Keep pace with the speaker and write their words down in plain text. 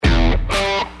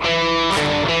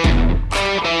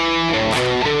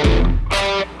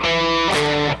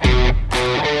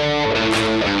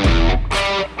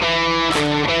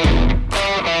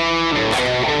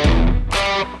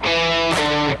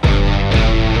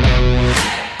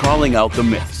calling out the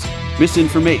myths,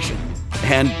 misinformation,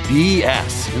 and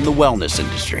BS in the wellness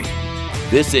industry.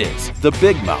 This is the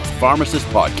Big Mouth Pharmacist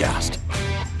Podcast.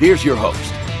 Here's your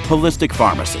host, holistic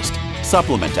pharmacist,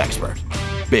 supplement expert,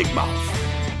 Big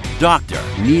Mouth, Dr.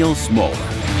 Neil Smoller.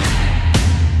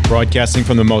 Broadcasting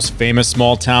from the most famous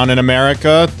small town in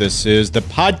America, this is the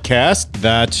podcast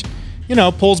that,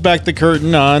 pulls back the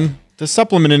curtain on the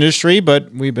supplement industry,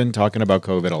 but we've been talking about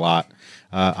COVID a lot.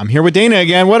 I'm here with Dana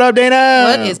again. What up,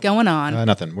 Dana? What is going on?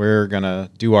 Nothing. We're going to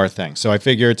do our thing. So I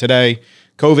figure today,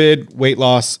 COVID, weight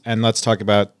loss, and let's talk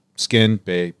about skin,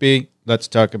 baby. Let's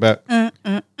talk about...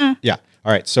 Yeah.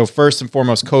 All right. So first and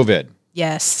foremost, COVID.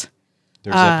 Yes.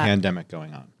 There's a pandemic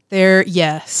going on.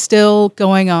 Still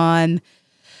going on.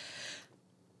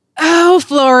 Oh,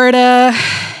 Florida.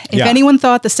 If anyone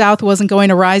thought the South wasn't going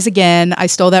to rise again, I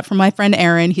stole that from my friend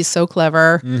Aaron. He's so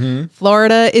clever. Mm-hmm.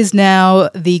 Florida is now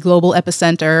the global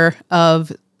epicenter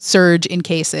of surge in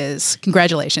cases.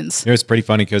 Congratulations. It was pretty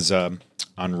funny because on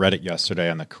Reddit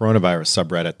yesterday, on the coronavirus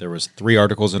subreddit, there was 3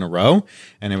 articles in a row,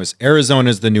 and it was Arizona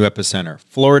is the new epicenter.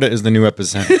 Florida is the new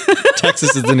epicenter.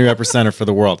 Texas is the new epicenter for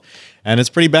the world. And it's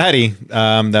pretty batty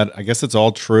that I guess it's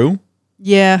all true.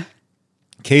 Yeah.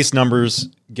 Case numbers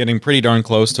getting pretty darn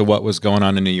close to what was going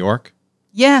on in New York.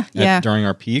 Yeah. During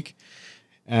our peak.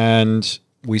 And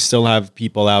we still have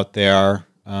people out there.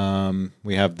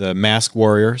 We have the mask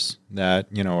warriors that,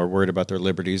 are worried about their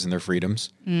liberties and their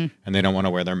freedoms, and they don't want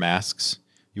to wear their masks.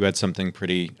 You had something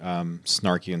pretty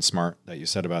snarky and smart that you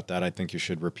said about that. I think you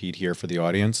should repeat here for the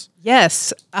audience.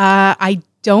 Yes. I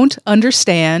don't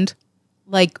understand,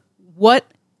 what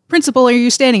principle are you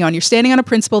standing on? You're standing on a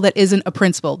principle that isn't a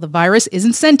principle. The virus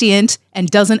isn't sentient and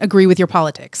doesn't agree with your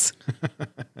politics.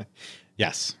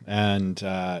 Yes. And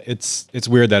it's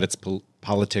weird that it's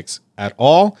politics at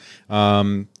all.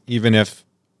 Even if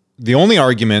the only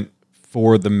argument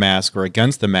for the mask or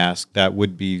against the mask that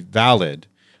would be valid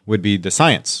would be the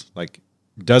science.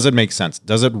 Does it make sense?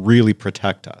 Does it really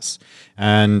protect us?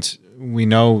 And we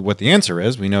know what the answer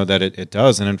is. We know that it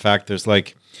does. And in fact, there's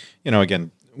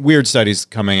again, weird studies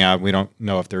coming out. We don't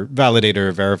know if they're validated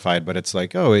or verified, but it's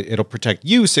it'll protect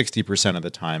you 60% of the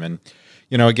time. And,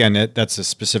 again, that's a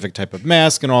specific type of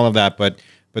mask and all of that. But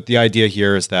the idea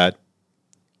here is that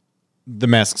the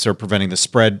masks are preventing the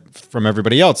spread from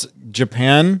everybody else.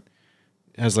 Japan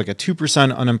has a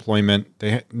 2% unemployment.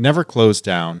 They never closed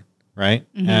down, right?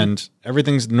 Mm-hmm. And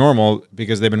everything's normal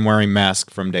because they've been wearing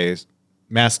masks from day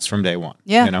one.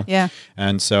 Yeah, yeah.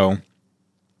 And so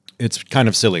it's kind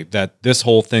of silly that this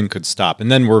whole thing could stop.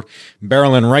 And then we're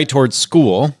barreling right towards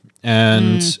school,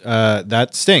 and that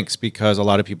stinks because a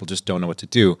lot of people just don't know what to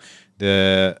do.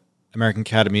 The American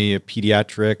Academy of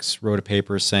Pediatrics wrote a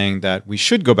paper saying that we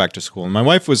should go back to school. And my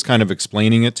wife was kind of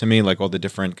explaining it to me, all the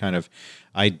different kind of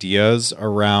ideas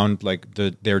around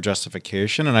their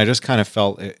justification. And I just kind of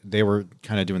felt they were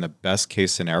kind of doing the best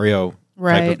case scenario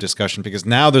type of discussion, because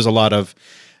now there's a lot of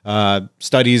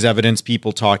studies, evidence,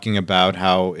 people talking about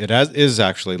how it is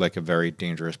actually a very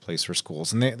dangerous place for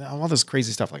schools, and all this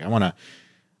crazy stuff. I want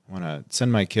to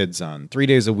send my kids on 3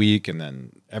 days a week, and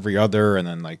then every other, and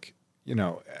then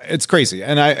it's crazy.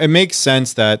 And it makes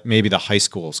sense that maybe the high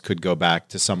schools could go back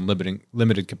to some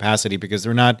limited capacity, because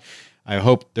they're not. I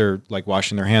hope they're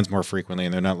washing their hands more frequently,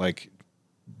 and they're not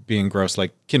being gross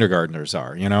like kindergartners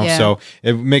are. Yeah. So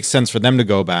it makes sense for them to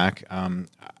go back.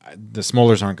 The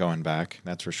Smollers aren't going back.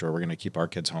 That's for sure. We're going to keep our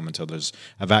kids home until there's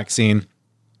a vaccine,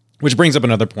 which brings up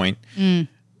another point.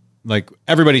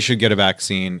 Everybody should get a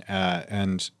vaccine.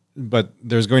 But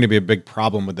there's going to be a big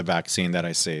problem with the vaccine that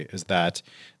I see, is that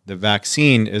the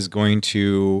vaccine is going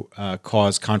to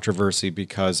cause controversy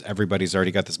because everybody's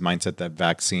already got this mindset that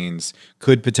vaccines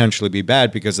could potentially be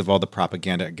bad because of all the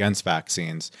propaganda against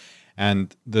vaccines.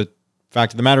 And the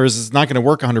fact of the matter is, it's not going to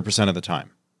work 100% of the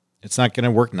time. It's not going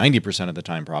to work 90% of the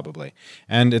time, probably.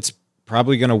 And it's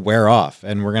probably going to wear off.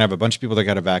 And we're going to have a bunch of people that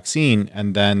got a vaccine,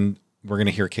 and then we're going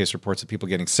to hear case reports of people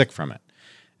getting sick from it.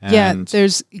 And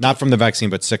there's not from the vaccine,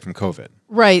 but sick from COVID.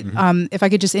 Right. Mm-hmm. If I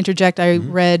could just interject, I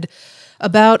read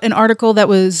about an article that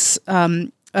was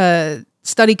a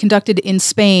study conducted in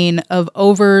Spain of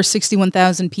over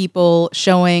 61,000 people,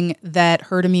 showing that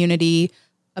herd immunity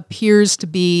appears to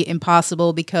be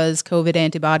impossible because COVID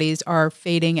antibodies are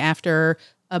fading after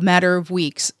a matter of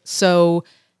weeks. So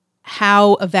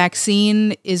how a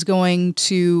vaccine is going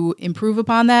to improve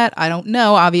upon that, I don't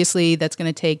know. Obviously, that's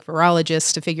going to take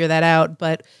virologists to figure that out.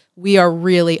 But we are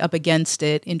really up against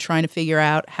it in trying to figure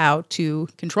out how to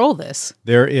control this.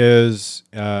 There is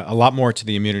a lot more to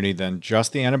the immunity than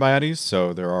just the antibodies.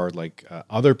 So there are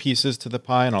other pieces to the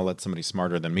pie, and I'll let somebody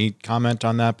smarter than me comment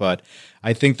on that. But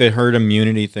I think the herd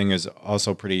immunity thing is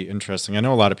also pretty interesting. I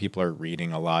know a lot of people are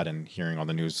reading a lot and hearing all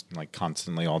the news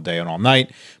constantly all day and all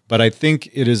night. But I think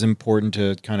it is important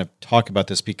to kind of talk about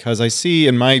this because I see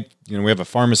in my, we have a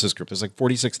pharmacist group. There's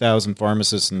 46,000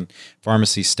 pharmacists and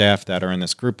pharmacy staff that are in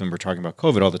this group, and we're talking about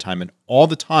COVID all the time. And all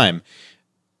the time,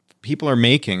 people are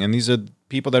making, and these are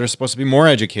people that are supposed to be more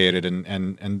educated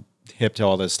and hip to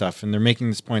all this stuff, and they're making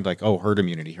this point herd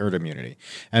immunity.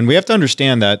 And we have to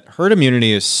understand that herd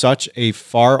immunity is such a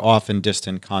far off and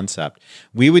distant concept.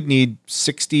 We would need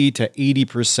 60 to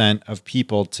 80% of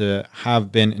people to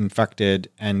have been infected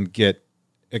and get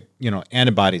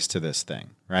antibodies to this thing,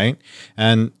 right?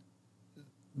 And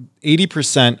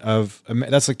 80% of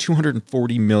that's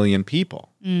 240 million people,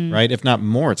 right? If not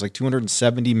more, it's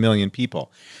 270 million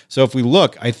people. So if we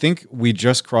look, I think we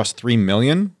just crossed 3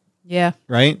 million. Yeah.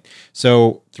 Right.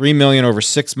 So 3 million over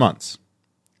 6 months.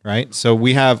 Right. So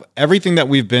we have everything that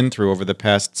we've been through over the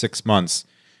past 6 months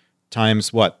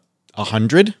times what?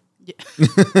 100? Yeah.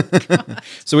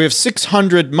 So we have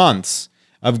 600 months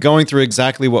of going through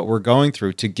exactly what we're going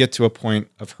through to get to a point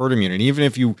of herd immunity. Even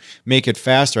if you make it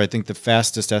faster, I think the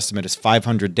fastest estimate is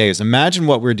 500 days. Imagine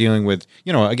what we're dealing with.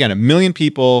 Again, 1 million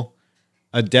people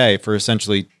a day for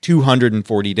essentially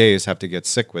 240 days have to get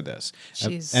sick with this.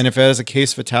 Jeez. And if it has a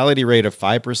case fatality rate of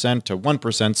 5% to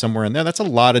 1%, somewhere in there, that's a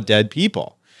lot of dead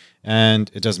people.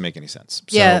 And it doesn't make any sense.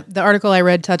 Yeah, the article I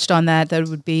read touched on that it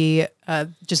would be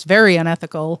just very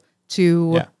unethical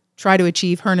to try to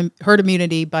achieve herd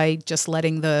immunity by just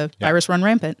letting the virus run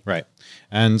rampant. Right.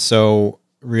 And so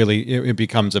really it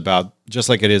becomes about, just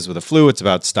like it is with the flu, it's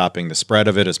about stopping the spread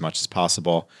of it as much as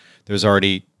possible. There's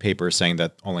already papers saying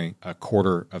that only a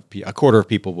quarter of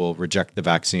people will reject the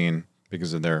vaccine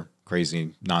because of their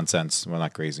crazy nonsense. Well,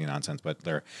 not crazy nonsense, but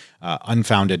their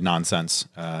unfounded nonsense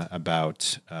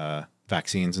about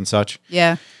vaccines and such.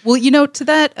 Yeah. Well, to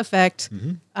that effect,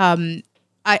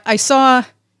 I saw.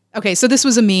 Okay, so this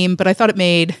was a meme, but I thought it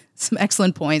made some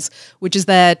excellent points, which is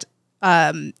that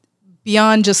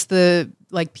beyond just the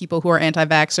people who are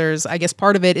anti-vaxxers, I guess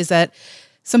part of it is that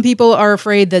some people are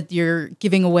afraid that you're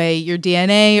giving away your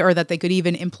DNA or that they could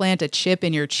even implant a chip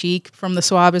in your cheek from the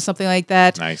swab or something like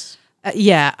that. Nice.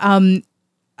 I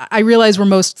realize we're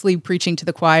mostly preaching to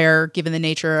the choir given the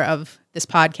nature of this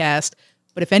podcast,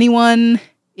 but if anyone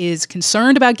is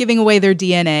concerned about giving away their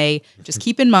DNA, just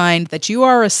keep in mind that you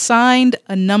are assigned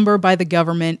a number by the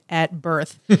government at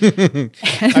birth. Don't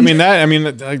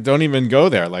even go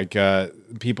there.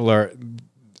 People are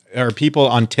people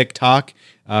on TikTok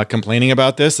complaining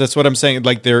about this. That's what I'm saying.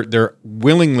 They're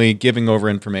willingly giving over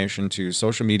information to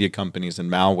social media companies and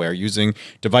malware using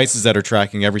devices that are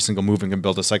tracking every single move and can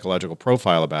build a psychological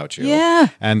profile about you. Yeah.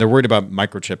 And they're worried about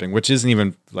microchipping, which isn't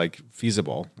even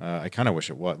feasible. I kind of wish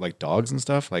it was dogs and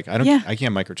stuff. I can't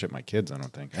microchip my kids. I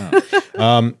don't think. I don't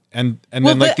know. And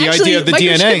then the idea of the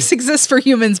DNA microchips exist for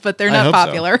humans, but they're not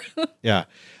popular. So. Yeah.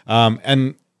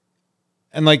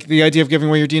 And the idea of giving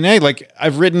away your DNA,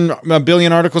 I've written a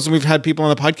billion articles and we've had people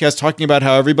on the podcast talking about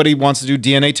how everybody wants to do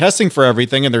DNA testing for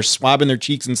everything and they're swabbing their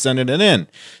cheeks and sending it in.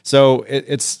 So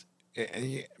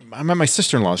I'm at my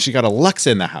sister-in-law. She got Alexa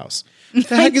in the house. What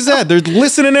the heck is that? They're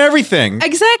listening to everything.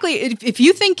 Exactly. If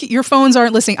you think your phones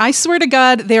aren't listening, I swear to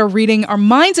God, they're reading our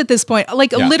minds at this point.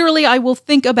 Literally, I will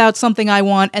think about something I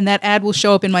want and that ad will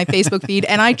show up in my Facebook feed.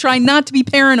 And I try not to be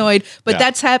paranoid, but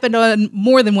that's happened on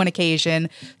more than one occasion.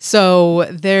 So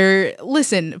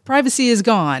listen, privacy is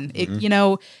gone.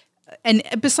 And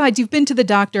besides, you've been to the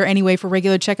doctor anyway for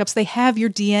regular checkups. They have your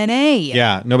DNA.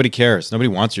 Yeah, nobody cares. Nobody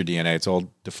wants your DNA. It's all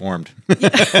deformed. They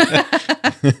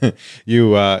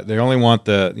only want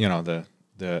the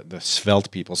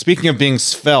svelte people. Speaking of being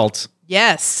svelte.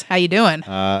 Yes. How you doing?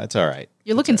 It's all right.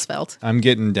 You're looking svelte. I'm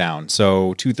getting down.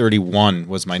 So 231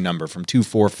 was my number from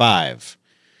 245.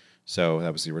 So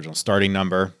that was the original starting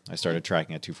number. I started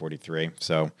tracking at 243.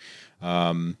 So,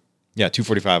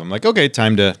 245. I'm like, okay,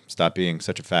 time to stop being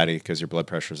such a fatty because your blood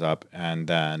pressure's up. And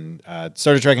then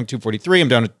started tracking 243. I'm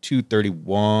down to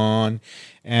 231.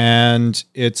 And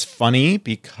it's funny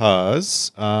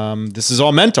because this is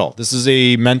all mental. This is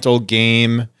a mental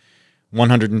game,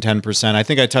 110%. I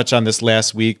think I touched on this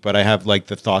last week, but I have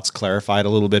the thoughts clarified a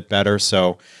little bit better.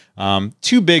 So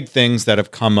two big things that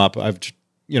have come up.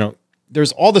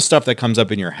 There's all the stuff that comes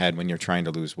up in your head when you're trying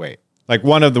to lose weight. like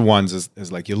one of the ones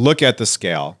is like you look at the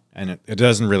scale and it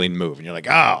doesn't really move. And you're like,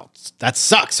 oh, that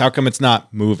sucks. How come it's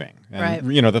not moving? And,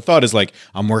 Right. the thought is like,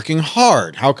 I'm working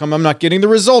hard. How come I'm not getting the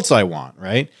results I want?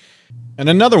 Right. And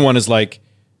another one is like,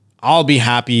 I'll be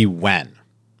happy when.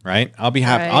 Right. I'll be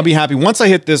happy. Right. I'll be happy. Once I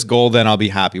hit this goal, then I'll be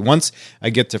happy. Once I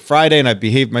get to Friday and I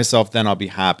behave myself, then I'll be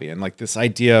happy. And like this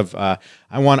idea of I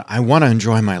want to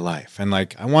enjoy my life and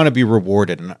like I want to be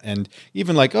rewarded and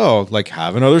even like, oh, like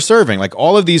have another serving. Like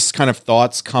all of these kind of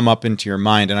thoughts come up into your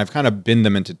mind, and I've kind of binned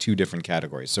them into two different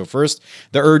categories. So first,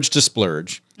 the urge to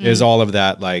splurge is all of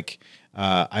that like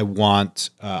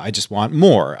I just want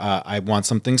more. I want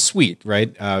something sweet,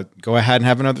 right? Go ahead and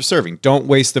have another serving. Don't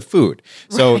waste the food.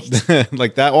 So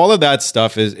like that, all of that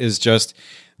stuff is just,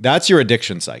 that's your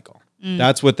addiction cycle.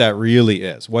 That's what that really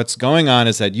is. What's going on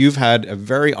is that you've had a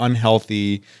very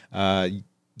unhealthy,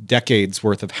 decades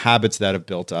worth of habits that have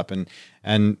built up.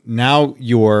 And now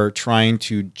you're trying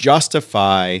to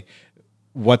justify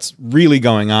what's really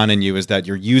going on in you is that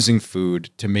you're using food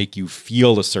to make you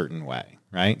feel a certain way.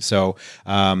 Right. So,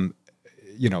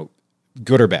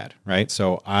 good or bad. Right.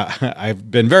 So I've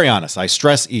been very honest. I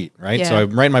stress eat. Right. Yeah. So I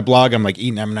write in my blog, I'm like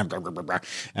eating M&M, blah, blah, blah, blah.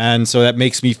 And so that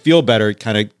makes me feel better. It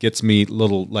kind of gets me a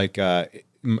little like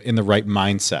in the right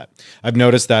mindset. I've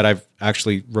noticed that I've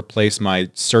actually replaced my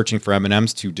searching for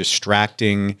M&Ms to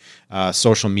distracting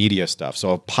social media stuff. So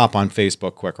I'll pop on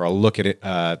Facebook quick, or I'll look at it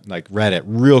like Reddit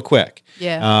real quick.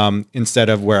 Yeah. Instead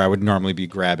of where I would normally be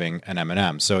grabbing an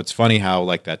M&M. So it's funny how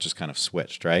like that just kind of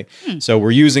switched, right? So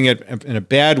we're using it in a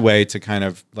bad way to kind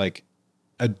of like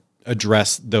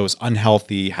address those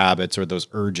unhealthy habits or those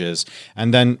urges.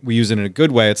 And then we use it in a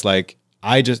good way. It's like,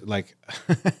 I just like,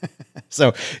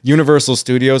 so Universal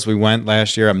Studios, we went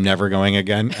last year. I'm never going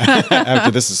again after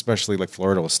this, especially like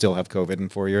Florida will still have COVID in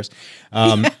 4 years.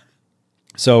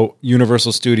 So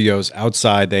Universal Studios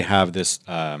outside, they have this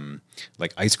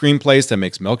like ice cream place that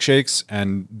makes milkshakes,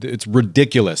 and it's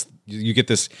ridiculous. You get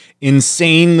this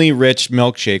insanely rich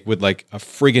milkshake with like a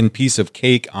friggin' piece of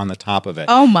cake on the top of it.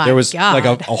 Oh my There was God. like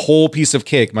a whole piece of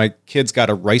cake. My kids got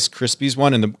a Rice Krispies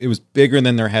one, and it was bigger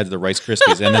than their heads, the Rice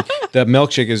Krispies. And then the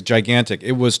milkshake is gigantic.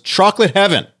 It was chocolate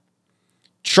heaven.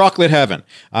 Chocolate heaven.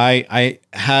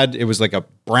 It was like a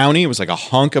brownie. It was like a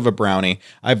hunk of a brownie.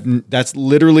 That's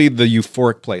literally the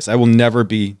euphoric place. I will never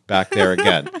be back there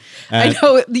again. And I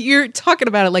know you're talking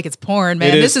about it like it's porn,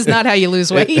 man. This is not how you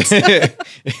lose weight.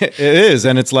 it is.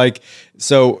 And it's like,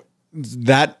 so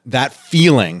that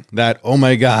feeling that, oh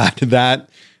my God,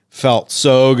 that felt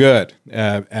so good.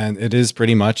 And it is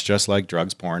pretty much just like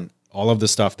drugs, porn, all of the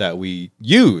stuff that we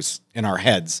use in our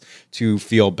heads to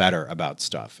feel better about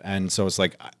stuff. And so it's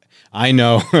like, I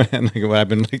know, and like what I've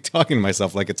been like talking to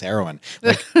myself like it's heroin.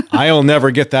 Like I'll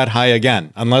never get that high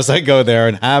again unless I go there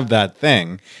and have that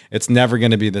thing. It's never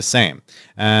going to be the same.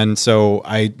 And so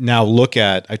I now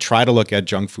try to look at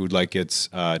junk food like it's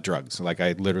drugs. Like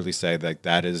I literally say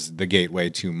that is the gateway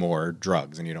to more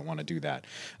drugs, and you don't want to do that.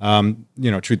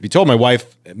 Truth be told, my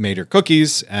wife made her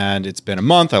cookies, and it's been a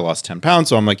month. I lost 10 pounds,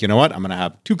 so I'm like, you know what? I'm going to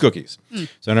have 2 cookies. So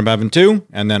I ended up having 2,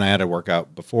 and then I had to work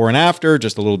out before and after,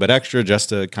 just a little bit extra, just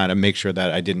to kind of make sure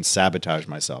that I didn't sabotage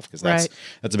myself, because that's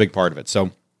a big part of it.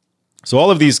 So all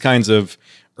of these kinds of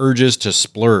urges to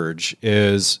splurge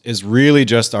is really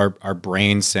just our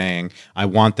brain saying, I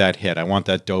want that hit, I want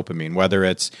that dopamine, whether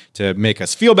it's to make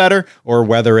us feel better or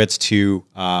whether it's to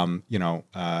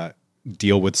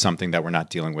deal with something that we're not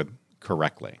dealing with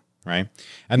correctly. Right.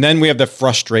 And then we have the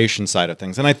frustration side of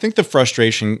things. And I think the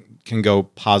frustration can go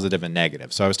positive and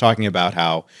negative. So I was talking about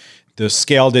how the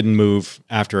scale didn't move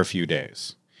after a few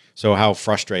days. So how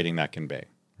frustrating that can be.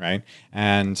 Right.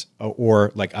 And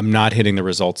or like I'm not hitting the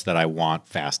results that I want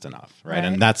fast enough. Right.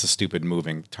 And that's a stupid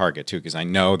moving target, too, because I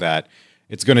know that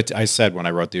it's going to, I said when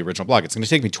I wrote the original blog, it's going to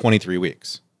take me 23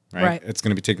 weeks. Right. It's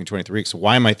going to be taking 23 weeks. So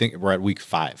why am I thinking we're at week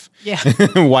 5? Yeah.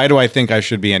 Why do I think I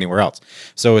should be anywhere else?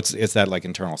 So it's that like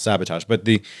internal sabotage. But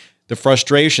the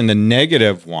frustration, the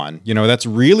negative one, that's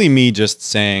really me just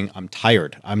saying I'm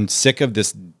tired. I'm sick of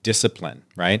this discipline,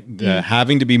 right?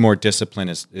 Having to be more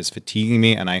disciplined is fatiguing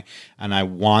me, and I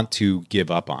want to give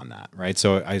up on that, right?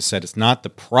 So I said it's not the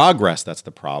progress that's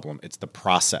the problem, it's the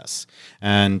process.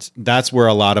 And that's where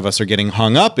a lot of us are getting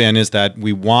hung up in, is that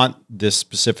we want this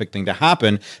specific thing to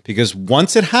happen, because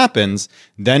once it happens,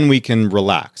 then we can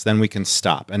relax, then we can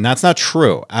stop. And that's not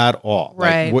true at all.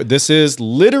 Right. Like, this is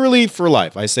literally for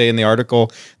life. I say in the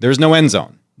article, there's no end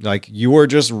zone. Like you are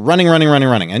just running.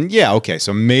 And yeah, okay,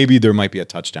 so maybe there might be a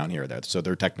touchdown here or there. So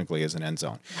there technically is an end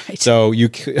zone. Right. So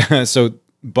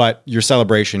but your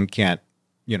celebration can't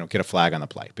get a flag on the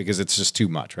play because it's just too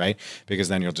much, right? Because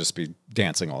then you'll just be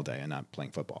dancing all day and not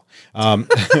playing football.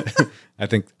 I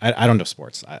think I don't know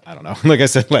sports. I don't know. Like I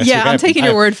said last week, I'm taking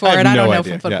your word for it. I don't know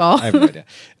from football. Yeah, I have no idea.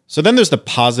 So then there's the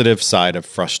positive side of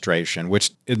frustration,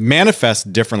 which it manifests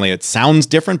differently. It sounds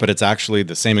different, but it's actually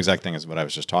the same exact thing as what I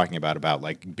was just talking about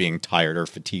like being tired or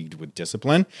fatigued with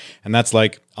discipline. And that's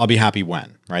like, I'll be happy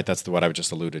when, right? That's what I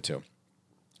just alluded to.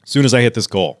 As soon as I hit this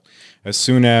goal, as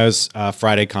soon as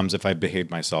Friday comes, if I behave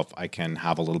myself, I can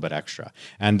have a little bit extra.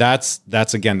 And that's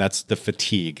the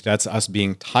fatigue. That's us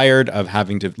being tired of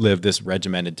having to live this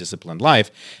regimented, disciplined life.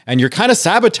 And you're kind of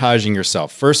sabotaging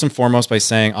yourself, first and foremost, by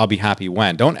saying, I'll be happy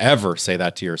when. Don't ever say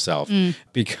that to yourself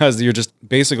because you're just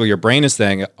basically your brain is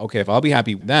saying, okay, if I'll be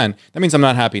happy then, that means I'm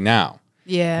not happy now.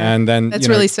 Yeah. And then that's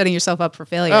really setting yourself up for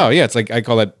failure. Oh, yeah. It's like I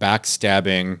call it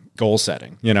backstabbing goal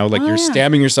setting. You're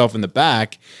stabbing yourself in the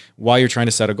back while you're trying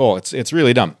to set a goal. It's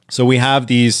really dumb. So we have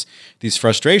these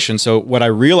frustrations. So what I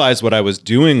realized what I was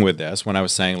doing with this when I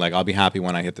was saying like I'll be happy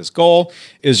when I hit this goal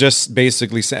is just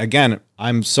basically say, again,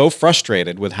 I'm so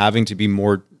frustrated with having to be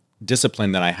more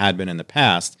disciplined than I had been in the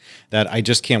past that I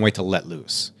just can't wait to let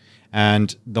loose.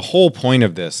 And the whole point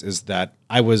of this is that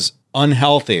I was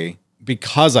unhealthy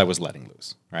because I was letting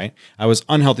loose, right? I was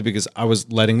unhealthy because I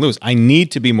was letting loose. I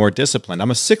need to be more disciplined. I'm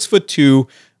a 6'2"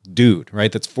 dude,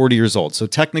 right? That's 40 years old. So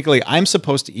technically I'm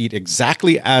supposed to eat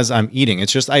exactly as I'm eating.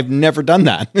 It's just, I've never done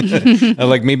that,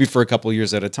 like maybe for a couple of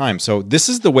years at a time. So this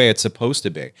is the way it's supposed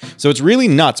to be. So it's really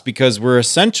nuts because we're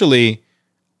essentially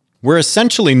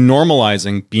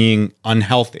normalizing being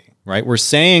unhealthy, right? We're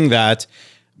saying that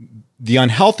the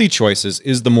unhealthy choices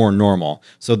is the more normal.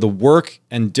 So the work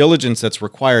and diligence that's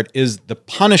required is the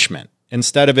punishment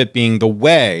instead of it being the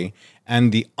way,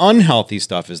 and the unhealthy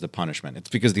stuff is the punishment. It's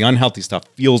because the unhealthy stuff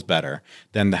feels better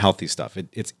than the healthy stuff.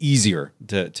 It's easier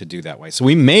to do that way. So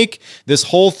we make this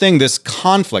whole thing, this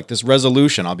conflict, this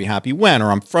resolution, I'll be happy when,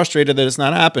 or I'm frustrated that it's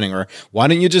not happening, or why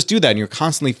don't you just do that? And you're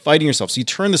constantly fighting yourself. So you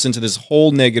turn this into this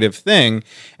whole negative thing,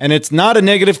 and it's not a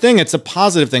negative thing, it's a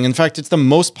positive thing. In fact, it's the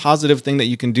most positive thing that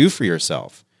you can do for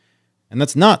yourself. And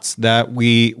that's nuts that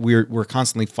we're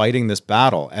constantly fighting this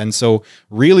battle. And so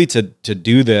really to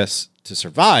do this, to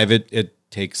survive, it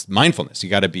takes mindfulness. You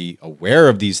got to be aware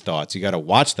of these thoughts. You got to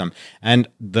watch them. And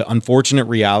the unfortunate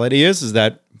reality is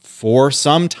that for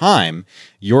some time,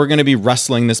 you're going to be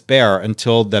wrestling this bear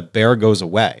until the bear goes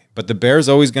away. But the bear's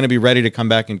always going to be ready to come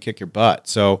back and kick your butt.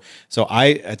 So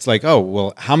it's like, oh,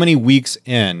 well, how many weeks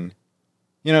in?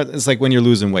 It's like when you're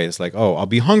losing weight. It's like, oh, I'll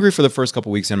be hungry for the first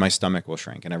couple of weeks and my stomach will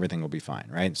shrink and everything will be fine,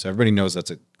 right? So everybody knows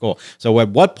that's a goal. So at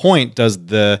what point does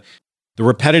the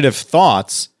repetitive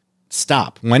thoughts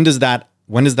stop? When does that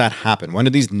happen? When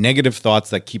do these negative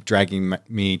thoughts that keep dragging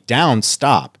me down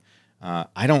stop?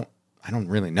 I don't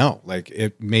really know. Like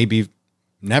it may be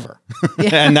never.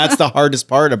 Yeah. And that's the hardest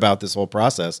part about this whole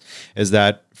process is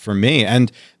that for me,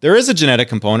 and there is a genetic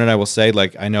component, I will say,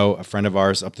 like I know a friend of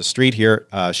ours up the street here,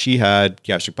 she had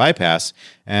gastric bypass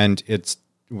and it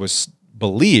was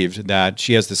believed that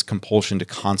she has this compulsion to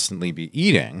constantly be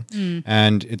eating,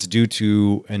 and it's due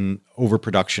to an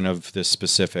overproduction of this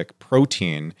specific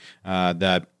protein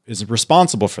that is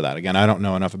responsible for that. Again, I don't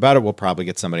know enough about it. We'll probably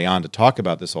get somebody on to talk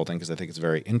about this whole thing because I think it's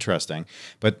very interesting.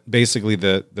 But basically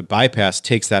the bypass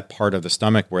takes that part of the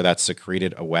stomach where that's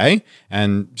secreted away.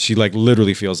 And she like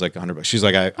literally feels like 100 bucks. She's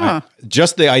like, I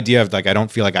just the idea of like, I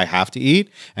don't feel like I have to eat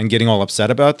and getting all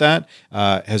upset about that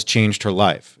has changed her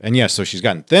life. And yes, so she's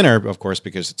gotten thinner, of course,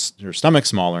 because her stomach's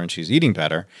smaller and she's eating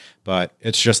better, but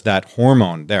it's just that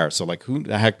hormone there. So like, who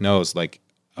the heck knows, like,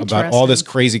 about all this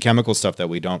crazy chemical stuff that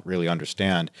we don't really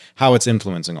understand how it's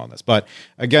influencing all this. But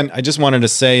again, I just wanted to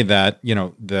say that,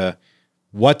 the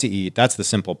what to eat, that's the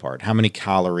simple part. How many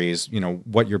calories,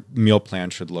 what your meal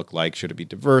plan should look like. Should it be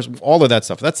diverse? All of that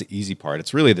stuff. That's the easy part.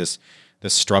 It's really this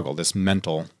struggle, this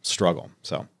mental struggle.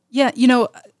 So, yeah,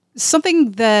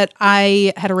 something that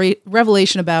I had a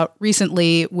revelation about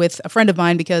recently with a friend of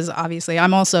mine, because obviously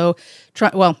I'm also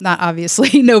not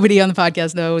obviously, nobody on the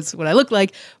podcast knows what I look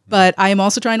like, but I am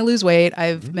also trying to lose weight.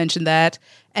 I've mentioned that.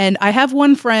 And I have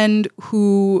one friend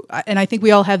who, and I think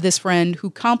we all have this friend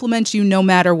who compliments you no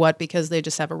matter what, because they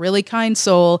just have a really kind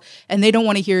soul and they don't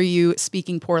want to hear you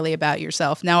speaking poorly about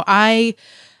yourself. Now I,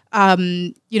 for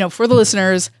the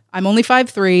listeners, I'm only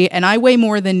 5'3" and I weigh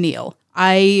more than Neil.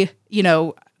 I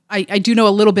do know a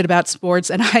little bit about sports,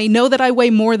 and I know that I weigh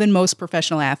more than most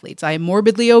professional athletes. I am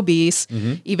morbidly obese,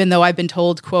 even though I've been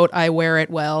told, quote, I wear it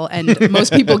well. And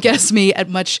most people guess me at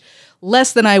much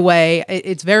less than I weigh.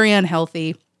 It's very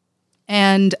unhealthy.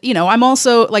 And, I'm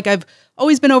also, I've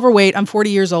always been overweight. I'm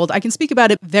 40 years old. I can speak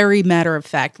about it very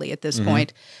matter-of-factly at this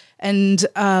point. And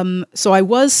so I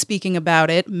was speaking about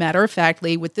it,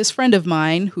 matter-of-factly, with this friend of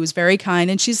mine who's very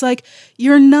kind. And she's like,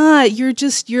 you're not. You're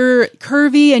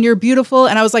curvy and you're beautiful.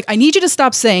 And I was like, I need you to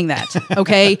stop saying that,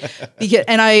 okay?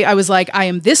 And I was like, I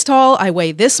am this tall. I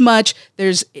weigh this much.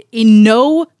 There's in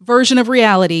no version of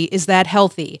reality is that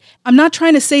healthy. I'm not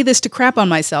trying to say this to crap on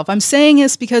myself. I'm saying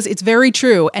this because it's very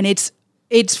true. And it's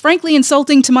frankly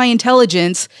insulting to my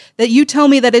intelligence that you tell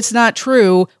me that it's not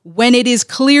true when it is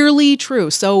clearly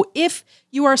true. So if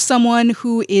you are someone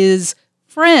who is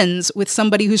friends with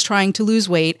somebody who's trying to lose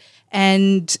weight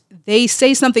and they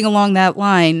say something along that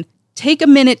line, take a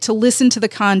minute to listen to the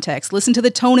context, listen to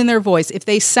the tone in their voice. If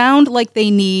they sound like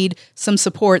they need some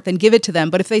support, then give it to them.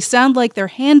 But if they sound like they're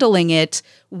handling it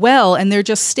well and they're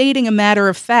just stating a matter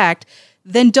of fact,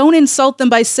 then don't insult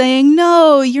them by saying,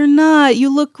 no, you're not.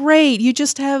 You look great. You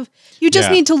just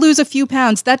need to lose a few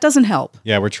pounds. That doesn't help.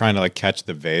 Yeah, we're trying to like catch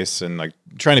the vase and like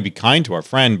trying to be kind to our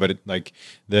friend, but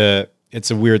it's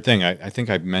a weird thing. I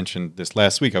think I mentioned this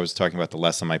last week. I was talking about the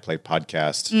Less on My Plate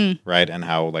podcast, right? And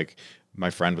how like my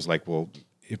friend was like, well,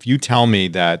 if you tell me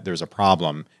that there's a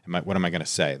problem, what am I going to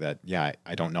say? That, yeah,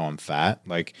 I don't know I'm fat.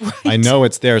 Like, right. I know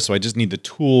it's there, so I just need the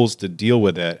tools to deal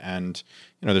with it. And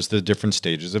there's the different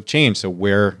stages of change. So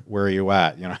where are you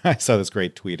at? I saw this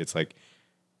great tweet. It's like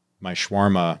my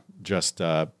shawarma just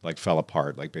like fell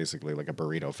apart, like basically like a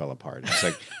burrito fell apart. It's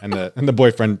like, and the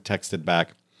boyfriend texted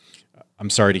back, I'm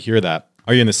sorry to hear that.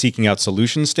 Are you in the seeking out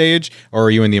solution stage or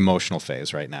are you in the emotional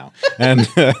phase right now? And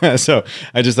so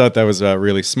I just thought that was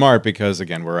really smart because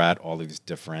again, we're at all these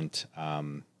different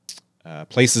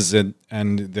places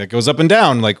and that goes up and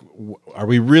down. Like, are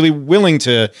we really willing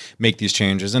to make these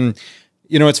changes? And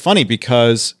it's funny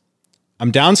because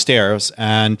I'm downstairs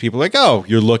and people are like, oh,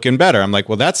 you're looking better. I'm like,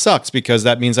 well, that sucks because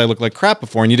that means I look like crap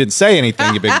before and you didn't say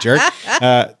anything, you big jerk.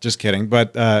 Just kidding.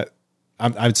 But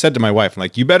I've said to my wife, I'm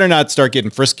like, you better not start getting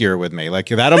friskier with me. Like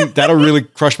that'll really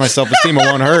crush my self-esteem. It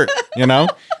won't hurt,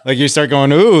 Like you start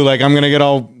going, ooh, like I'm going to get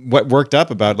all worked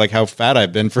up about like how fat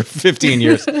I've been for 15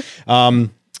 years.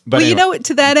 But anyway.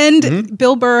 To that end,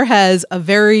 Bill Burr has a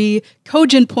very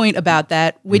cogent point about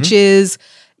that, which is,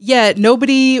 yeah,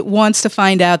 nobody wants to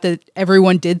find out that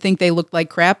everyone did think they looked like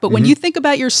crap. But when you think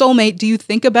about your soulmate, do you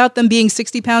think about them being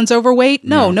 60 pounds overweight?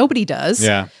 No, nobody does.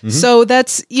 Yeah. So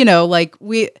that's,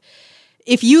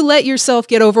 if you let yourself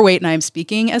get overweight, and I'm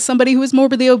speaking as somebody who is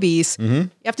morbidly obese, you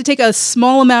have to take a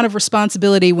small amount of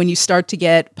responsibility when you start to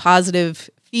get positive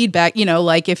feedback,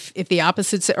 like if the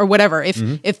opposites or whatever,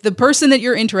 if the person that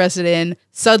you're interested in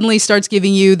suddenly starts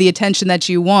giving you the attention that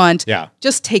you want,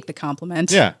 just take the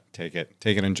compliment. Yeah. Take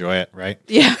it, enjoy it, right?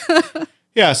 Yeah.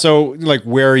 Yeah. So like,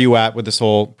 where are you at with this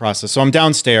whole process? So I'm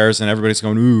downstairs and everybody's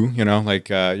going, ooh, like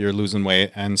you're losing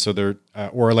weight. And so they're,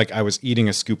 or like I was eating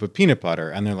a scoop of peanut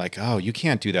butter and they're like, oh, you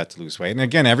can't do that to lose weight. And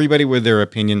again, everybody with their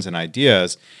opinions and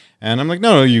ideas. And I'm like,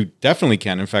 no, you definitely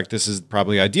can. In fact, this is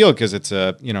probably ideal because it's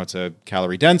a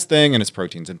calorie dense thing and it's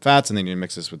proteins and fats and then you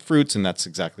mix this with fruits. And that's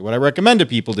exactly what I recommend to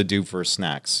people to do for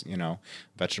snacks,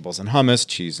 vegetables and hummus,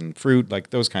 cheese and fruit, like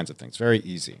those kinds of things. Very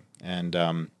easy. And,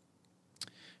 oh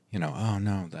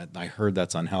no, that I heard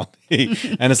that's unhealthy.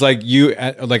 And it's like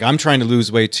I'm trying to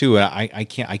lose weight too. I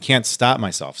can't stop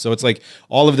myself. So it's like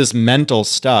all of this mental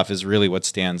stuff is really what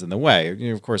stands in the way.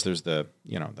 Of course, there's the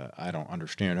I don't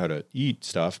understand how to eat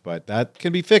stuff, but that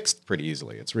can be fixed pretty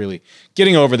easily. It's really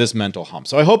getting over this mental hump.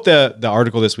 So I hope the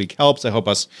article this week helps. I hope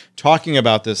us talking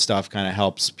about this stuff kind of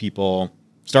helps people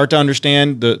start to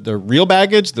understand the real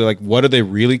baggage. They're like, what are they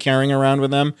really carrying around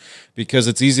with them? Because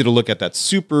it's easy to look at that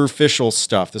superficial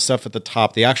stuff, the stuff at the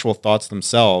top, the actual thoughts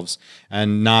themselves,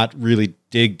 and not really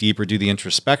dig deep or do the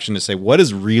introspection to say, what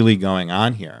is really going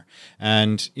on here?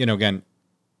 And, again,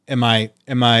 am I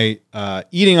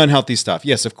eating unhealthy stuff?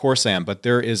 Yes, of course I am. But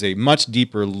there is a much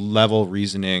deeper level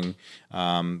reasoning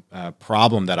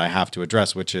problem that I have to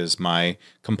address, which is my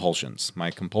compulsions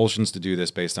to do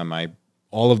this based on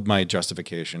all of my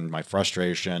justification, my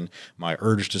frustration, my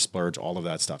urge to splurge, all of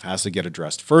that stuff has to get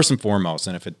addressed first and foremost.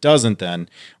 And if it doesn't, then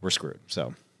we're screwed.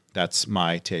 So that's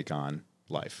my take on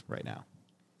life right now.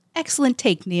 Excellent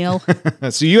take, Neil.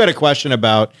 So you had a question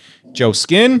about Joe's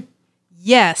skin?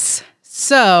 Yes.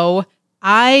 So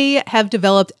I have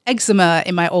developed eczema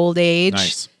in my old age.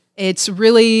 Nice. It's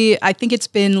really, I think it's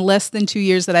been less than 2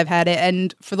 years that I've had it.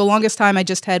 And for the longest time, I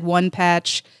just had one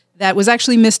patch that was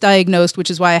actually misdiagnosed,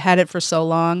 which is why I had it for so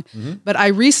long. But I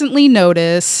recently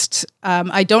noticed,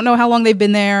 I don't know how long they've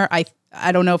been there. I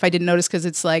don't know if I didn't notice because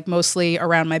it's like mostly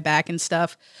around my back and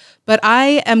stuff. But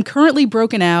I am currently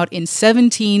broken out in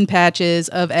 17 patches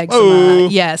of eczema. Oh.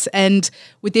 Yes. And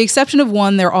with the exception of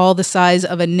one, they're all the size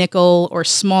of a nickel or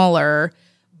smaller.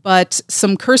 But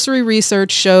some cursory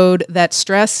research showed that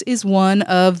stress is one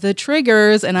of the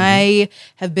triggers. And I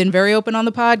have been very open on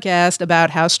the podcast about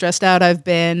how stressed out I've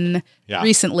been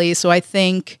recently. So I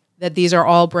think that these are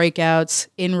all breakouts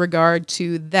in regard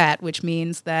to that, which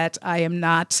means that I am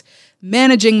not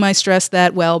managing my stress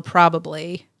that well,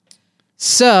 probably.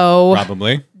 So,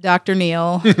 Dr.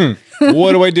 Neal.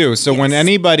 What do I do? So when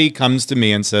anybody comes to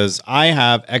me and says, I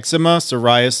have eczema,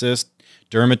 psoriasis,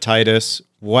 dermatitis,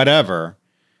 whatever,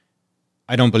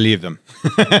 I don't believe them.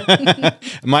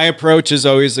 My approach is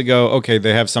always to go, okay,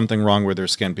 they have something wrong with their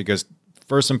skin, because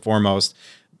first and foremost,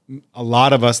 a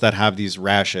lot of us that have these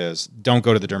rashes don't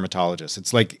go to the dermatologist.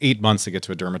 It's like 8 months to get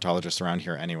to a dermatologist around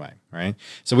here anyway, right?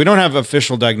 So we don't have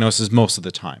official diagnosis most of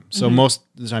the time. So most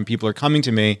of the time people are coming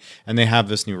to me and they have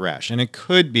this new rash, and it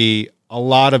could be a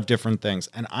lot of different things.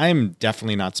 And I'm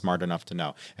definitely not smart enough to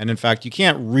know. And in fact, you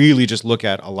can't really just look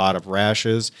at a lot of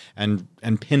rashes and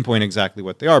pinpoint exactly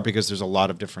what they are, because there's a lot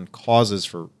of different causes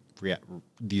for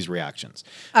these reactions.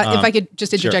 If I could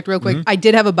just interject real quick, I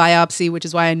did have a biopsy, which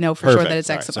is why I know for sure that it's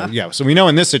eczema. So we know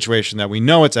in this situation that we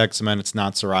know it's eczema and it's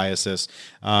not psoriasis.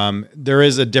 There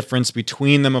is a difference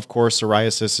between them. Of course,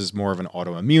 psoriasis is more of an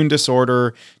autoimmune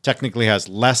disorder, technically has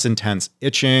less intense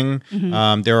itching.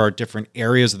 There are different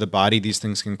areas of the body these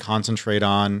things can concentrate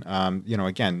on.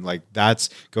 Again, like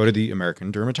go to the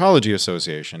American Dermatology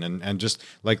Association and just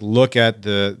like look at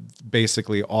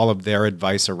basically all of their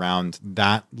advice around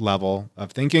that level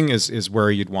of thinking is where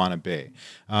you'd want to be.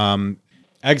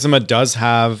 Eczema does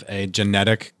have a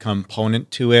genetic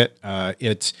component to it.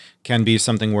 It can be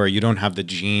something where you don't have the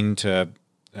gene to,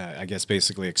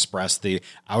 basically express the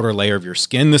outer layer of your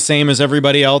skin the same as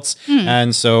everybody else.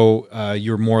 And so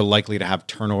you're more likely to have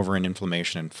turnover and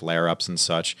inflammation and flare-ups and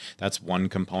such. That's one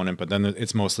component. But then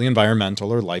it's mostly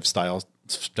environmental or lifestyle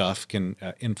stuff can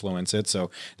influence it.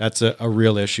 So that's a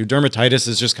real issue. Dermatitis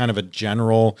is just kind of a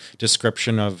general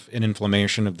description of an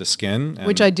inflammation of the skin.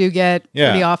 Which I do get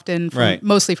pretty often,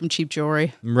 mostly from cheap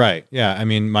jewelry. Right. Yeah. I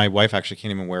mean, my wife actually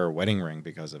can't even wear a wedding ring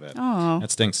because of it. Oh.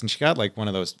 That stinks. And she got like one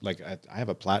of those, like I have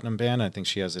a platinum band. I think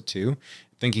she has it too,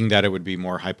 thinking that it would be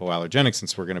more hypoallergenic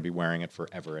since we're going to be wearing it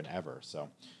forever and ever. So.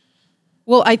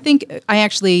 Well, I think I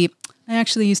actually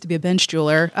used to be a bench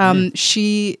jeweler.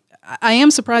 I am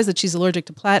surprised that she's allergic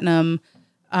to platinum,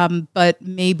 but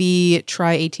maybe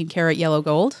try 18 karat yellow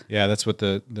gold. Yeah, that's what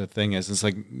the thing is. It's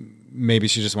like maybe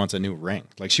she just wants a new ring.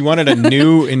 Like she wanted a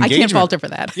new engagement. I can't fault her for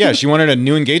that. Yeah, she wanted a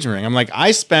new engagement ring. I'm like,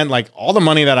 I spent like all the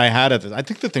money that I had at this. I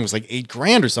think the thing was like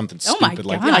 $8,000 or something stupid. Oh my God.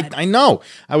 Like, yeah, I know.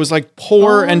 I was like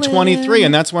poor and 23,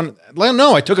 and that's when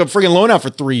I took a freaking loan out for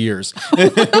 3 years.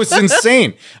 It was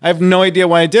insane. I have no idea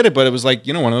why I did it, but it was like,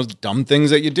 one of those dumb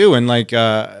things that you do. And like,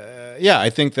 I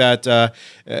think that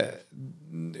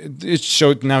it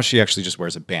showed. Now she actually just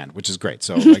wears a band, which is great.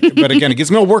 So, but again, it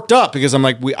gets me all worked up because I'm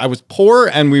like, I was poor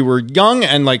and we were young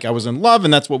and like I was in love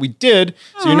and that's what we did.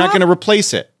 So you're not going to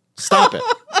replace it. Stop it.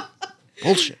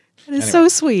 Bullshit. It is so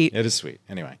sweet. It is sweet.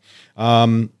 Anyway,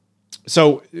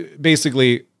 so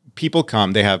basically, people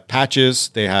come. They have patches.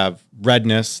 They have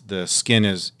redness. The skin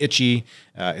is itchy.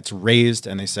 It's raised,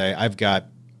 and they say, "I've got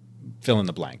fill in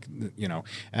the blank."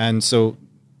 And so.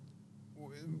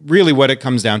 Really what it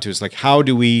comes down to is like, how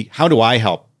do I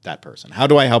help that person? How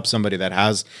do I help somebody that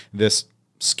has this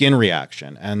skin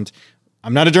reaction? And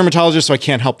I'm not a dermatologist, so I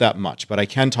can't help that much, but I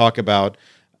can talk about,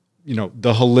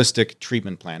 the holistic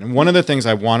treatment plan. And one of the things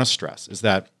I want to stress is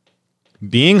that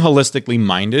being holistically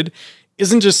minded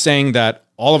isn't just saying that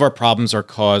all of our problems are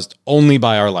caused only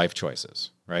by our life choices.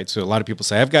 Right. So a lot of people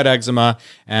say, I've got eczema,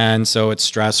 and so it's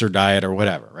stress or diet or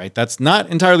whatever. Right. That's not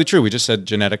entirely true. We just said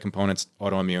genetic components,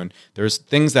 autoimmune. There's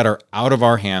things that are out of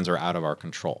our hands or out of our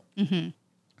control.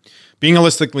 Being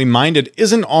holistically minded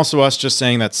isn't also us just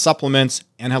saying that supplements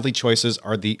and healthy choices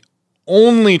are the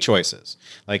only choices.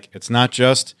 Like it's not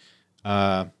just,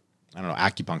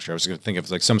 acupuncture. I was going to think of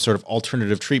like some sort of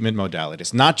alternative treatment modality.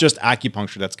 It's not just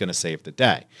acupuncture that's going to save the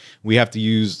day. We have to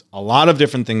use a lot of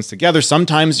different things together.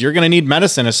 Sometimes you're going to need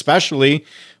medicine, especially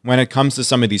when it comes to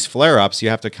some of these flare-ups. You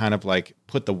have to kind of like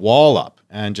put the wall up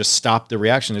and just stop the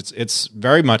reaction. It's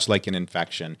very much like an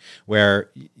infection where,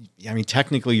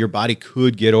 technically your body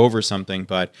could get over something,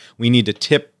 but we need to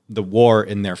tip the war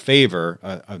in their favor,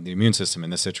 of the immune system in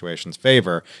this situation's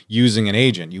favor, using an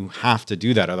agent. You have to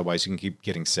do that. Otherwise, you can keep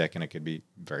getting sick and it could be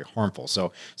very harmful.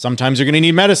 So sometimes you're going to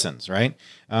need medicines, right?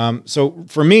 So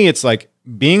for me, it's like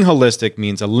being holistic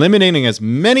means eliminating as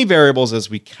many variables as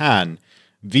we can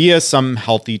via some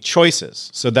healthy choices.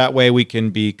 So that way we can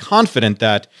be confident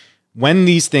that when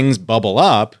these things bubble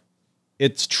up,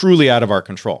 it's truly out of our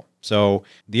control. So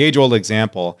the age-old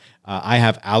example, I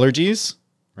have allergies,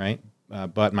 right?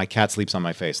 but my cat sleeps on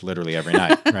my face literally every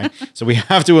night, right? So we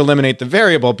have to eliminate the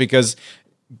variable, because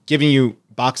giving you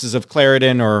boxes of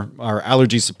Claritin or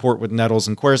allergy support with nettles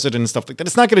and quercetin and stuff like that,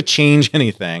 it's not going to change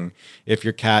anything if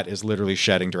your cat is literally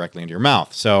shedding directly into your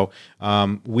mouth. So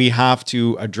we have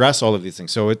to address all of these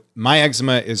things. So my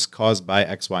eczema is caused by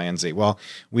X, Y, and Z. Well,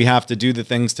 we have to do the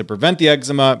things to prevent the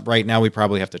eczema. Right now, we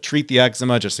probably have to treat the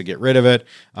eczema just to get rid of it.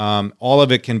 All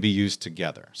of it can be used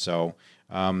together. So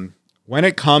when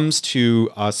it comes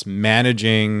to us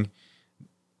managing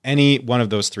any one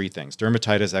of those three things,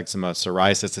 dermatitis, eczema,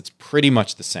 psoriasis, it's pretty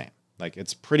much the same. Like,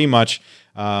 it's pretty much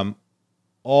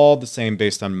all the same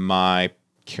based on my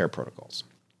care protocols.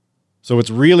 So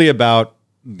it's really about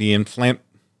the inflammation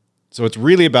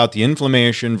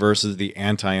versus the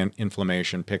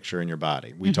anti-inflammation picture in your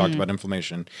body. We talked about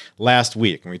inflammation last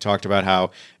week, and we talked about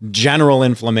how general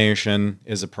inflammation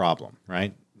is a problem,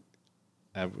 right?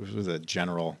 It was a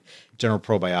general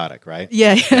probiotic, right?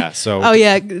 Yeah. So,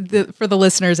 for the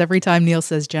listeners, every time Neil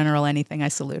says general anything, I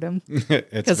salute him,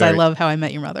 because I love How I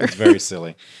Met Your Mother. It's very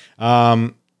silly.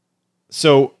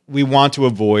 So we want to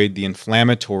avoid the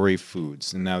inflammatory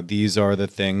foods. And now these are the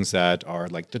things that are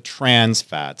like the trans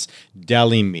fats,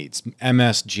 deli meats,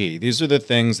 MSG. These are the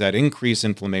things that increase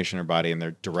inflammation in your body, and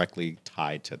they're directly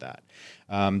tied to that.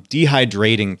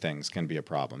 Dehydrating things can be a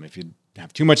problem. If you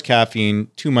have too much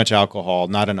caffeine, too much alcohol,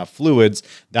 not enough fluids,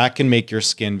 that can make your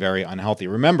skin very unhealthy.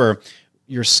 Remember,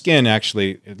 your skin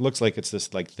actually, it looks like it's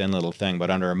this like thin little thing, but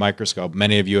under a microscope,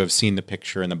 many of you have seen the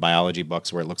picture in the biology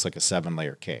books where it looks like a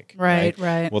 7-layer cake. Right.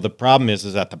 Well, the problem is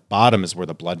at the bottom is where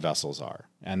the blood vessels are.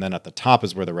 And then at the top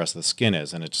is where the rest of the skin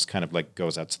is. And it just kind of like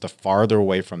goes out. So the farther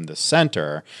away from the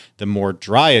center, the more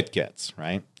dry it gets,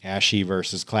 right? Ashy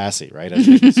versus classy, right? As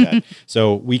we said.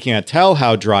 So we can't tell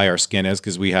how dry our skin is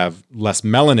because we have less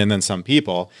melanin than some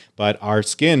people, but our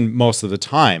skin most of the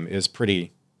time is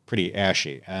pretty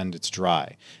ashy and it's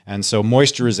dry. And so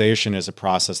moisturization is a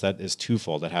process that is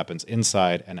twofold. That happens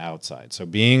inside and outside. So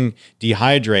being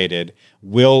dehydrated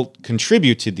will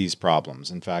contribute to these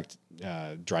problems. In fact,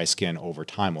 dry skin over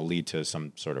time will lead to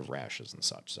some sort of rashes and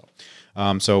such.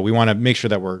 So we want to make sure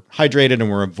that we're hydrated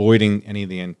and we're avoiding any of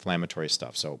the inflammatory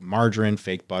stuff. So margarine,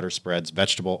 fake butter spreads,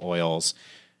 vegetable oils.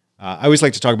 I always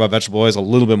like to talk about vegetable oils a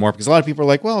little bit more because a lot of people are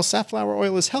like, well, safflower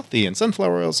oil is healthy and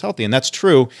sunflower oil is healthy. And that's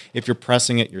true if you're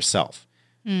pressing it yourself.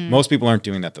 Most people aren't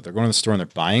doing that, though. They're going to the store and they're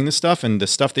buying the stuff, and the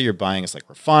stuff that you're buying is like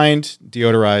refined,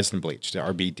 deodorized, and bleached,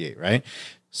 RBD, right?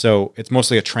 So it's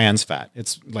mostly a trans fat.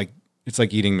 It's like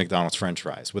eating McDonald's French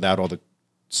fries without all the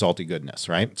salty goodness,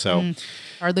 right? So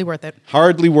Hardly worth it.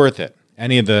 Hardly worth it.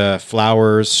 Any of the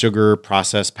flours, sugar,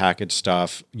 processed packaged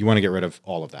stuff, you want to get rid of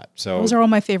all of that. So Those are all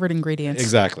my favorite ingredients.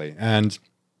 Exactly. And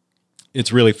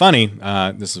it's really funny.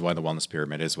 This is why the wellness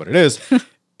pyramid is what it is.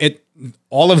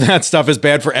 All of that stuff is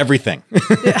bad for everything.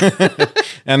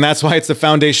 And that's why it's the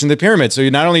foundation of the pyramid. So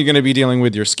you're not only going to be dealing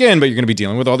with your skin, but you're going to be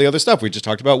dealing with all the other stuff. We just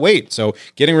talked about weight. So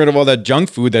getting rid of all that junk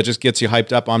food that just gets you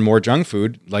hyped up on more junk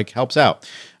food, like, helps out.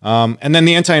 And then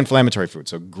the anti-inflammatory food.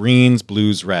 So greens,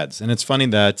 blues, reds. And it's funny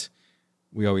that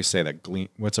we always say that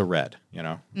what's a red, you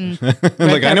know?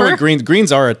 Like, I know what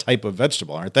greens are a type of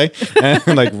vegetable, aren't they?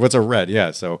 Like, what's a red?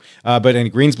 Yeah. So, but in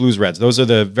greens, blues, reds, those are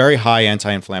the very high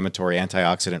anti-inflammatory,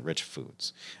 antioxidant rich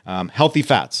foods. Healthy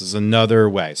fats is another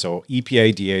way. So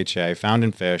EPA, DHA found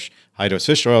in fish, high dose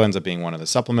fish oil ends up being one of the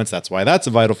supplements. That's why that's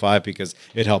a Vital 5, because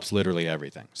it helps literally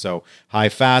everything. So high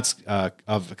fats,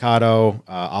 avocado,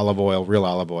 olive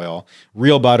oil,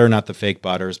 real butter, not the fake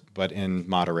butters, but in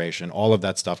moderation. All of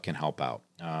that stuff can help out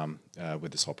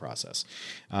with this whole process.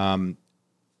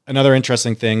 Another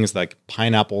interesting thing is like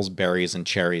pineapples, berries, and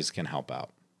cherries can help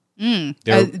out.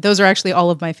 Those are actually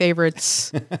all of my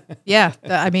favorites. Yeah.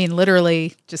 I mean,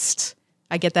 literally just,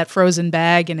 I get that frozen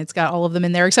bag and it's got all of them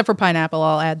in there, except for pineapple.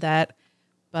 I'll add that.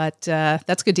 But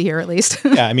that's good to hear, at least.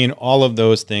 Yeah. I mean, all of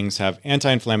those things have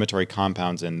anti-inflammatory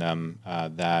compounds in them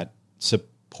that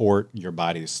support your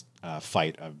body's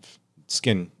fight of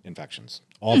skin infections.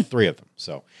 All three of them.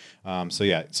 So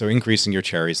increasing your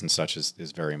cherries and such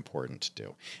is very important to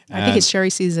do. I think it's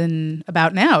cherry season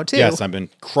about now, too. Yes, I've been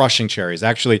crushing cherries.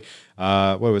 Actually,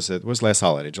 what was it? What was last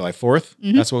holiday? July 4th?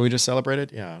 That's what we just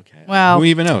celebrated? Yeah, okay. Well, who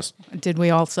even knows? Did we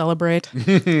all celebrate?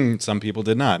 Some people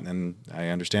did not, and I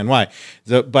understand why.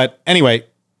 But anyway,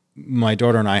 my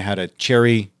daughter and I had a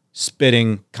cherry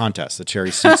spitting contest, a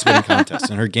cherry seed spitting contest,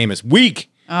 and her game is weak.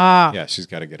 Yeah, she's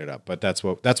got to get it up. But that's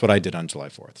what I did on July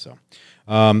 4th. So,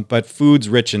 but foods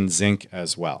rich in zinc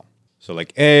as well. So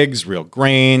like eggs, real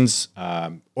grains,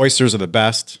 oysters are the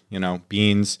best.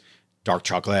 Beans, dark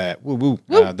chocolate. Woo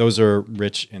woo. Those are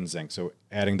rich in zinc. So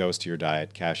adding those to your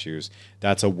diet, cashews,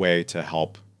 that's a way to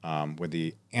help with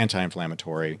the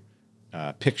anti-inflammatory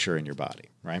picture in your body,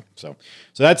 right? So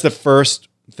that's the first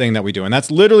thing that we do. And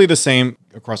that's literally the same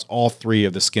across all three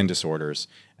of the skin disorders.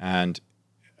 And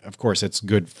of course, it's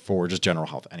good for just general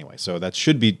health anyway. So that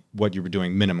should be what you were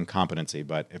doing, minimum competency.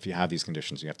 But if you have these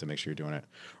conditions, you have to make sure you're doing it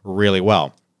really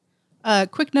well.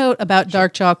 Quick note about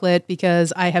dark chocolate,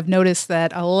 because I have noticed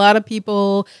that a lot of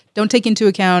people don't take into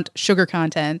account sugar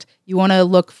content. You want to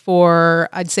look for,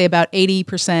 I'd say, about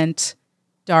 80%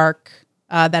 dark.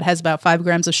 That has about 5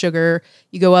 grams of sugar.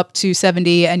 You go up to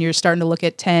 70 and you're starting to look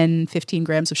at 10, 15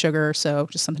 grams of sugar. So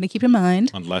just something to keep in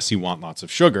mind. Unless you want lots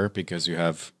of sugar because you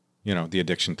have, the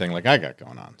addiction thing like I got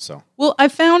going on. So, well, I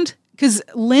found, because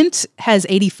Lindt has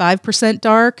 85%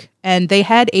 dark, and they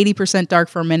had 80% dark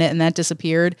for a minute, and that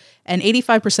disappeared. And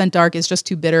 85% dark is just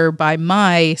too bitter by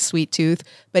my sweet tooth.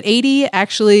 But 80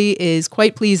 actually is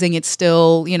quite pleasing. It's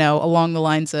still, along the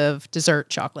lines of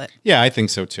dessert chocolate. Yeah, I think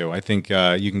so too. I think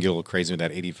you can get a little crazy with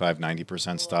that 85,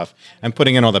 90% stuff. And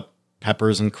putting in all the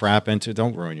peppers and crap into it,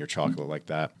 don't ruin your chocolate like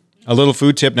that. A little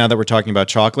food tip now that we're talking about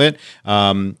chocolate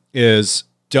is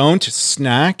don't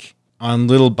snack on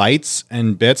little bites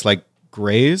and bits like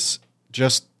graze.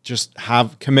 Just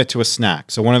commit to a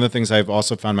snack. So one of the things I've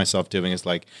also found myself doing is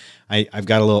like I need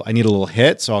a little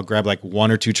hit, so I'll grab like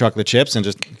 1 or 2 chocolate chips and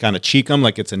just kind of cheek them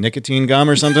like it's a nicotine gum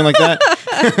or something like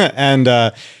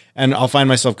that. And I'll find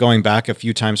myself going back a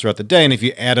few times throughout the day. And if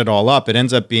you add it all up, it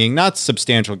ends up being not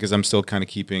substantial because I'm still kind of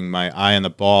keeping my eye on the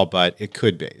ball, but it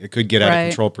could be. It could get out of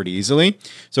control pretty easily.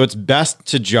 So it's best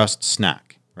to just snack.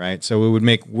 Right. So it would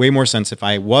make way more sense if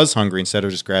I was hungry, instead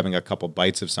of just grabbing a couple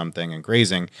bites of something and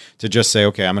grazing, to just say,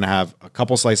 okay, I'm going to have a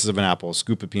couple slices of an apple, a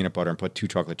scoop of peanut butter, and put 2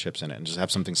 chocolate chips in it, and just have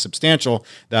something substantial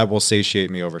that will satiate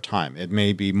me over time. It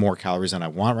may be more calories than I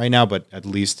want right now, but at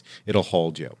least it'll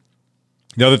hold you.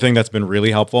 The other thing that's been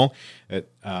really helpful,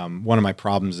 one of my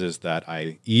problems is that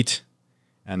I eat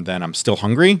and then I'm still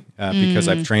hungry because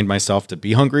I've trained myself to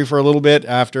be hungry for a little bit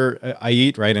after I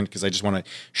eat, right? And because I just want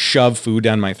to shove food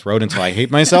down my throat until I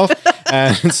hate myself.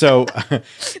 And so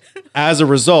as a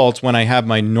result, when I have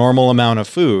my normal amount of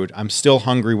food, I'm still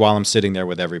hungry while I'm sitting there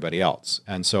with everybody else.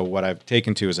 And so what I've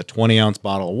taken to is a 20-ounce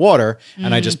bottle of water,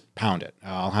 and I just pound it.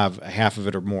 I'll have a half of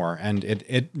it or more. And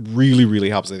it really, really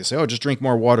helps. They say, just drink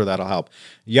more water. That'll help.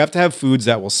 You have to have foods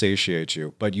that will satiate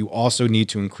you, but you also need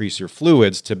to increase your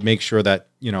fluids to make sure that,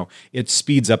 it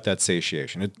speeds up that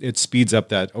satiation. It speeds up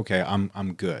that, okay,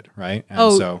 I'm good, right?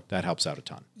 And so that helps out a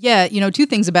ton. Yeah, 2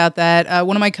 things about that.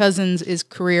 One of my cousins is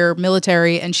career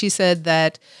military, and she said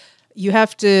that you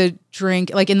have to drink,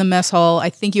 like in the mess hall,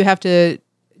 I think you have to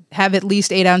have at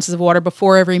least 8 ounces of water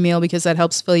before every meal because that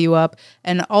helps fill you up.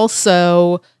 And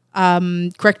also,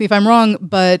 correct me if I'm wrong,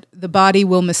 but the body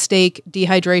will mistake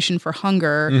dehydration for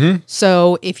hunger. Mm-hmm.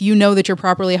 So if you know that you're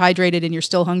properly hydrated and you're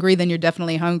still hungry, then you're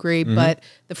definitely hungry. Mm-hmm. But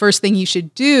the first thing you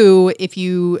should do, if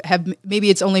you have, maybe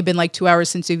it's only been like 2 hours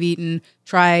since you've eaten,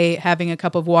 try having a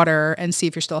cup of water and see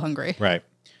if you're still hungry. Right.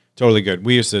 Totally good.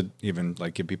 We used to even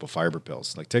like give people fiber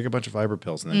pills, like take a bunch of fiber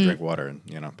pills and then drink water, and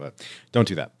but don't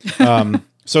do that.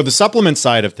 So the supplement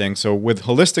side of things. So with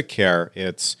holistic care,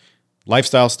 it's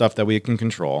lifestyle stuff that we can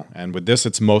control. And with this,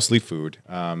 it's mostly food.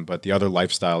 But the other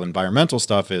lifestyle, environmental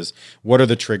stuff is what are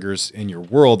the triggers in your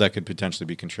world that could potentially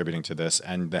be contributing to this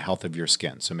and the health of your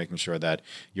skin. So making sure that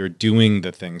you're doing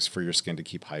the things for your skin to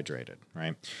keep hydrated,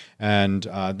 right? And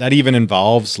that even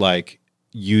involves like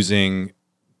using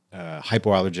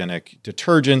hypoallergenic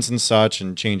detergents and such,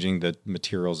 and changing the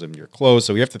materials in your clothes.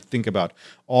 So we have to think about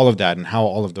all of that and how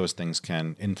all of those things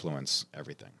can influence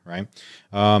everything, right?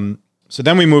 So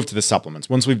then we move to the supplements.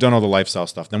 Once we've done all the lifestyle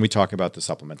stuff, then we talk about the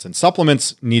supplements. And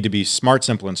supplements need to be smart,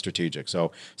 simple, and strategic.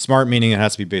 So smart meaning it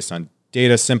has to be based on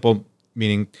data. Simple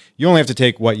meaning you only have to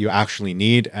take what you actually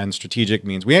need. And strategic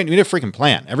means we need a freaking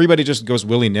plan. Everybody just goes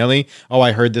willy-nilly. Oh,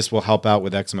 I heard this will help out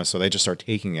with eczema, so they just start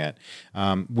taking it.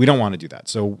 We don't want to do that.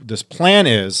 So this plan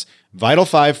is Vital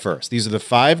 5 first. These are the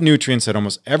 5 nutrients that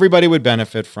almost everybody would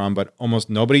benefit from, but almost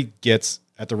nobody gets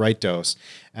at the right dose.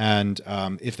 And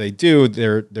if they do,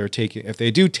 if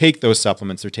they do take those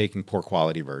supplements, they're taking poor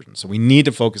quality versions. So we need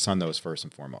to focus on those first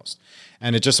and foremost.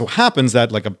 And it just so happens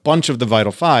that like a bunch of the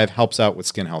Vital 5 helps out with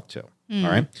skin health too. All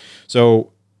right.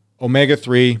 So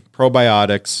omega-3,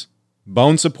 probiotics,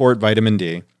 bone support, vitamin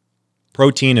D,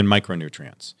 protein, and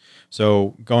micronutrients.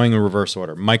 So going in reverse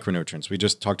order, micronutrients. We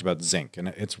just talked about zinc and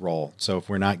its role. So if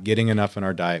we're not getting enough in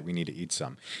our diet, we need to eat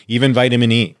some. Even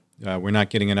vitamin E. we're not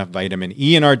getting enough vitamin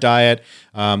E in our diet,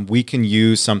 we can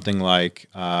use something like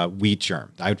wheat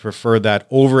germ. I would prefer that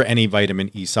over any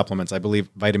vitamin E supplements. I believe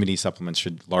vitamin E supplements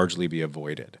should largely be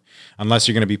avoided. Unless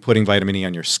you're going to be putting vitamin E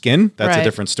on your skin, that's a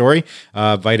different story.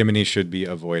 Vitamin E should be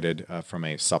avoided from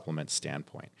a supplement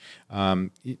standpoint.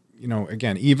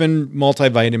 Again, even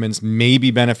multivitamins may be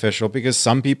beneficial because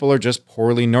some people are just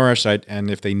poorly nourished.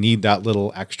 And if they need that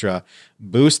little extra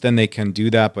boost, then they can do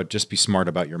that, but just be smart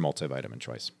about your multivitamin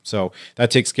choice. So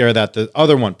that takes care of that. The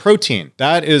other one, protein,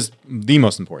 that is the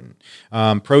most important.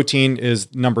 Protein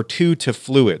is number 2 to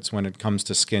fluids when it comes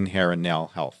to skin, hair, and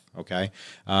nail health, okay?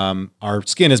 Our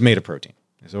skin is made of protein.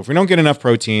 So if we don't get enough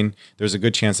protein, there's a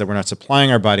good chance that we're not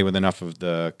supplying our body with enough of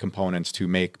the components to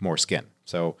make more skin.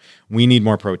 So we need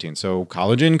more protein. So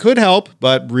collagen could help,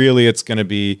 but really it's going to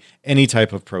be any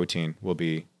type of protein will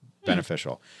be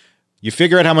beneficial. You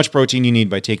figure out how much protein you need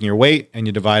by taking your weight and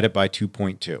you divide it by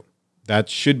 2.2. That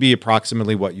should be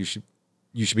approximately what you should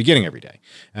be getting every day.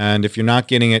 And if you're not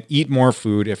getting it, eat more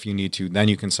food if you need to, then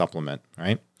you can supplement,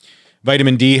 right?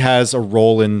 Vitamin D has a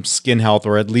role in skin health,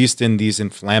 or at least in these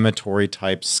inflammatory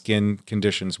type skin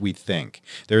conditions, we think.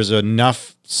 There's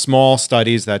enough small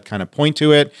studies that kind of point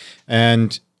to it,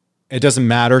 and it doesn't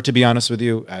matter, to be honest with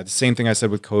you. The same thing I said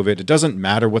with COVID. It doesn't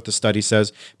matter what the study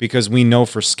says because we know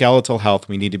for skeletal health,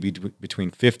 we need to be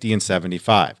between 50 and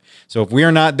 75. So if we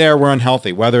are not there, we're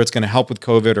unhealthy, whether it's going to help with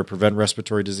COVID or prevent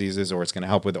respiratory diseases or it's going to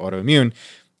help with autoimmune.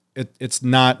 It's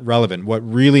not relevant. What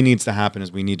really needs to happen is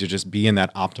we need to just be in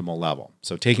that optimal level.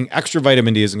 So taking extra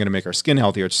vitamin D isn't going to make our skin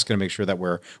healthier. It's just going to make sure that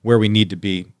we're where we need to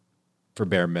be for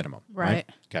bare minimum. Right?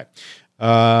 Okay.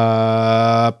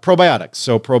 Probiotics.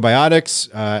 So probiotics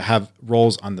have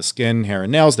roles on the skin, hair,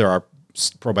 and nails. There are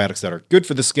probiotics that are good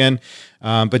for the skin,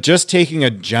 but just taking a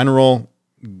general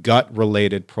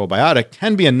gut-related probiotic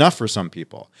can be enough for some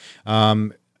people.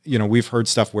 We've heard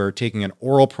stuff where taking an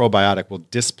oral probiotic will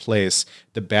displace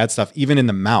the bad stuff, even in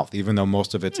the mouth, even though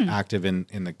most of it's active in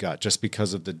the gut, just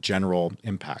because of the general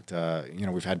impact.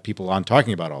 We've had people on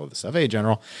talking about all of this stuff. Hey,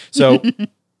 General.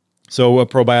 So a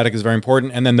probiotic is very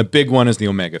important. And then the big one is the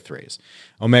omega-3s.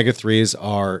 Omega-3s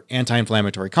are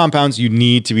anti-inflammatory compounds. You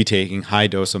need to be taking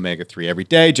high-dose omega-3 every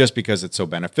day just because it's so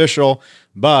beneficial.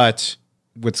 But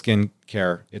with skin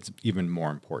care, it's even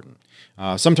more important.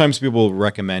 Sometimes people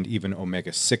recommend even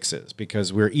omega-6s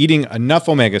because we're eating enough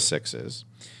omega-6s.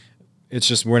 It's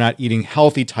just we're not eating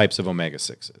healthy types of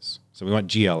omega-6s. So we want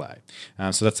GLA.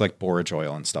 So that's like borage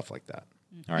oil and stuff like that.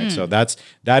 All right, so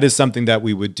that is something that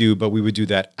we would do, but we would do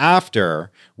that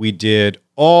after we did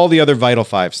all the other Vital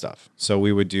 5 stuff. So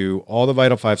we would do all the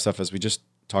Vital 5 stuff as we just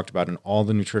talked about and all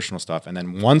the nutritional stuff. And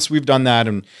then once we've done that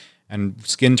and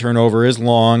skin turnover is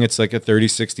long. It's like a 30,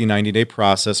 60, 90-day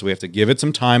process. So we have to give it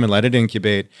some time and let it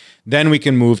incubate. Then we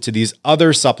can move to these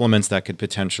other supplements that could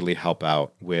potentially help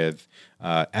out with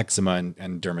eczema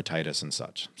and dermatitis and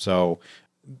such. So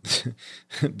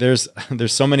there's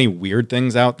so many weird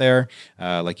things out there.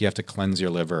 Like you have to cleanse your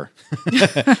liver.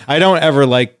 I don't ever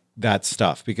like that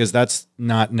stuff because that's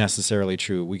not necessarily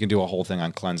true. We can do a whole thing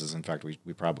on cleanses. In fact, we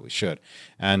probably should,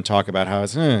 and talk about how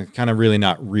it's kind of really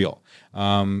not real.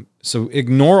 So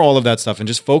ignore all of that stuff and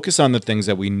just focus on the things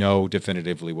that we know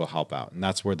definitively will help out. And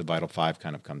that's where the Vital 5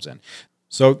 kind of comes in.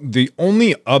 So the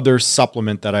only other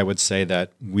supplement that I would say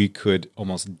that we could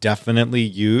almost definitely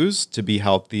use to be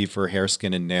healthy for hair,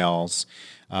 skin, and nails,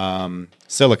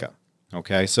 silica.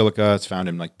 Okay, silica is found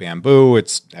in like bamboo.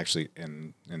 It's actually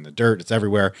in the dirt. It's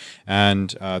everywhere.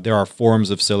 And there are forms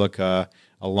of silica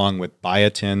along with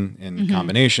biotin in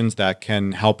combinations that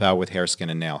can help out with hair, skin,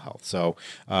 and nail health. So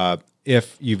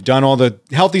if you've done all the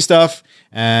healthy stuff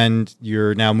and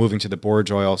you're now moving to the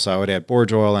borage oil, so I would add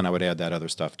borage oil and I would add that other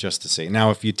stuff just to see. Now,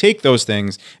 if you take those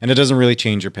things and it doesn't really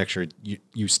change your picture,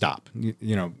 you stop.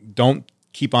 Don't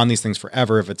keep on these things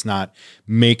forever if it's not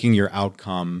making your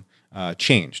outcome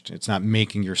changed. It's not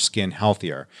making your skin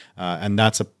healthier. And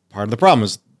that's a part of the problem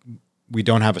is we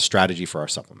don't have a strategy for our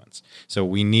supplements. So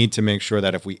we need to make sure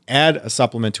that if we add a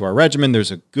supplement to our regimen,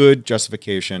 there's a good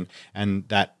justification and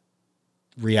that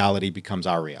reality becomes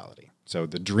our reality. So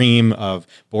the dream of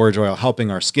borage oil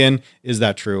helping our skin, is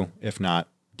that true? If not,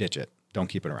 ditch it. Don't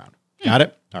keep it around. Got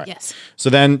it? All right. Yes. So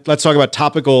then let's talk about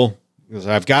topical.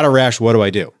 I've got a rash. What do I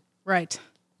do? Right.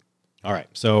 All right.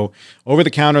 So over the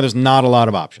counter, there's not a lot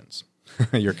of options.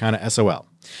 You're kind of SOL.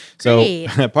 So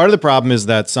part of the problem is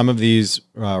that some of these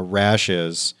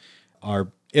rashes are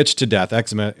itched to death,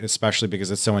 eczema, especially because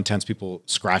it's so intense, people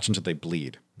scratch until they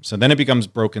bleed. So then it becomes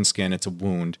broken skin, it's a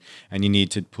wound, and you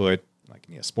need to put like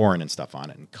Neosporin and stuff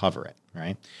on it and cover it,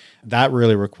 right? That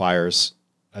really requires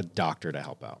a doctor to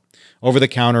help out. Over the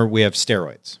counter, we have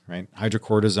steroids, right?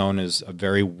 Hydrocortisone is a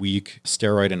very weak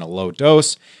steroid in a low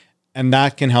dose, and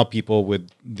that can help people with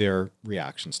their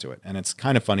reactions to it. And it's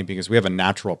kind of funny because we have a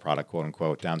natural product, quote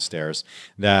unquote, downstairs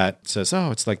that says,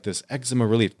 oh, it's like this eczema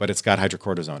relief, but it's got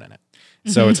hydrocortisone in it.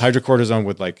 So it's hydrocortisone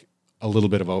with like a little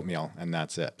bit of oatmeal, and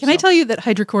that's it. Can I tell you that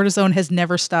hydrocortisone has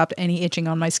never stopped any itching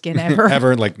on my skin ever?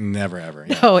 Ever, like never, ever.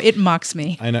 Yeah. No, it mocks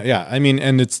me. I know. Yeah. I mean,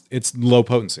 and it's low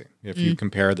potency. If you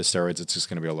compare the steroids, it's just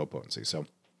going to be a low potency. So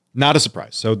not a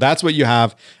surprise. So that's what you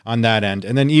have on that end.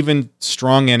 And then even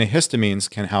strong antihistamines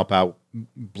can help out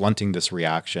blunting this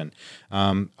reaction.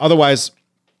 Otherwise,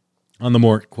 on the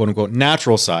more quote-unquote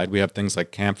natural side, we have things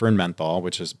like camphor and menthol,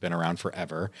 which has been around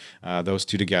forever. Those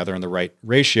two together in the right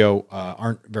ratio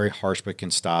aren't very harsh, but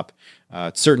can stop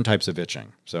certain types of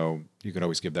itching. So you could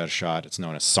always give that a shot. It's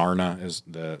known as Sarna, is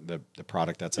the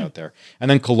product that's out there. And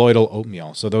then colloidal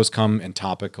oatmeal. So those come in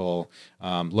topical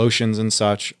lotions and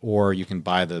such, or you can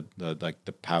buy the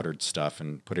powdered stuff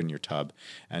and put it in your tub.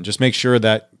 And just make sure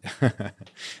that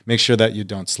you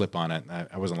don't slip on it.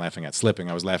 I wasn't laughing at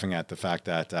slipping. I was laughing at the fact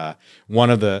that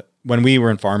when we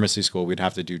were in pharmacy school, we'd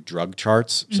have to do drug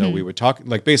charts. So we would talk,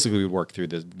 like basically we would work through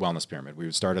the wellness pyramid. We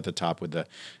would start at the top with the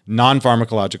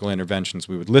non-pharmacological interventions.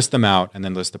 We would list them out and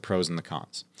then list the pros and the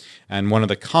cons. And one of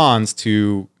the cons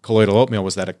to colloidal oatmeal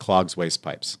was that it clogs waste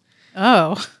pipes.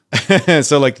 Oh.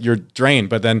 So like you're drained,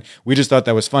 but then we just thought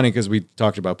that was funny because we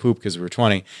talked about poop because we were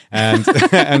 20. And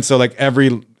and so like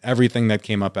everything that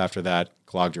came up after that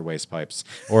clogged your waste pipes.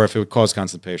 Or if it would cause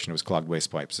constipation, it was clogged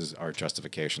waste pipes is our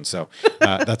justification. So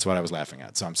that's what I was laughing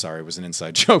at. So I'm sorry, it was an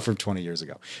inside joke from 20 years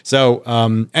ago. So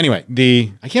anyway,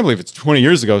 I can't believe it's 20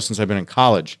 years ago since I've been in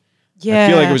college. Yeah. I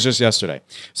feel like it was just yesterday.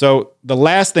 So the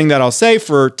last thing that I'll say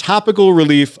for topical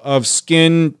relief of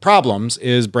skin problems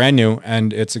is brand new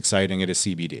and it's exciting. It is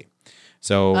CBD.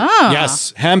 So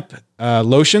yes, hemp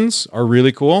lotions are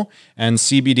really cool. And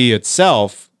CBD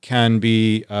itself can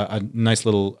be a nice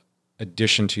little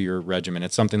addition to your regimen.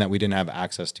 It's something that we didn't have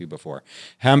access to before.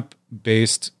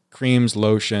 Hemp-based creams,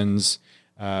 lotions,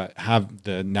 have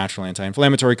the natural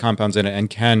anti-inflammatory compounds in it and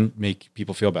can make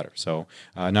people feel better. So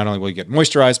not only will you get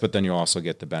moisturized, but then you'll also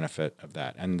get the benefit of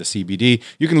that. And the CBD,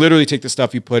 you can literally take the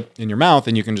stuff you put in your mouth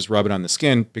and you can just rub it on the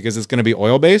skin because it's going to be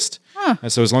oil-based.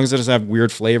 So as long as it doesn't have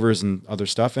weird flavors and other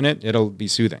stuff in it, it'll be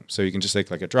soothing. So you can just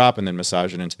take like a drop and then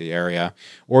massage it into the area,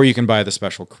 or you can buy the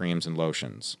special creams and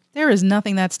lotions. There is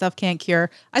nothing that stuff can't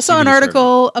cure. I saw an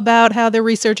article about how they're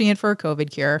researching it for a COVID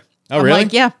cure. Oh, I'm really?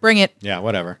 like, yeah, bring it. Yeah,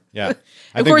 whatever. Yeah.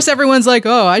 Of course, everyone's like,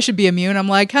 oh, I should be immune. I'm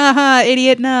like, haha,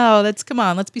 idiot. No, come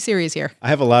on, let's be serious here. I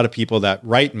have a lot of people that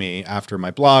write me after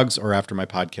my blogs or after my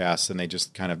podcasts, and they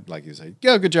just kind of like, you say,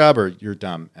 yeah, good job, or you're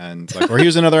dumb. And like, or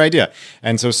here's another idea.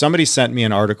 And so somebody sent me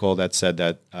an article that said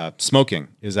that smoking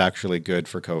is actually good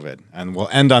for COVID. And we'll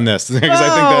end on this. Because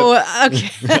I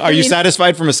think that, okay. Are you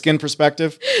satisfied from a skin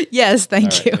perspective? Yes,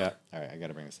 thank you. Yeah. All right, I got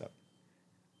to bring this up.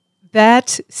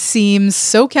 That seems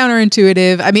so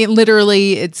counterintuitive. I mean,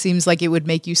 literally, it seems like it would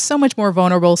make you so much more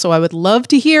vulnerable. So I would love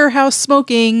to hear how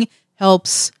smoking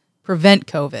helps prevent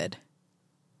COVID.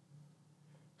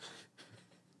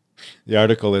 The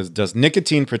article is, does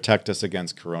nicotine protect us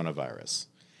against coronavirus?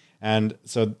 And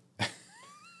so,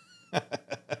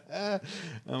 oh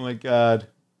my God.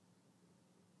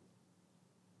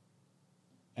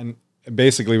 And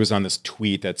basically was on this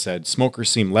tweet that said, smokers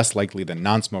seem less likely than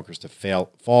non-smokers to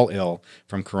fall ill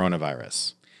from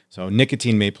coronavirus. So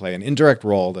nicotine may play an indirect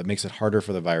role that makes it harder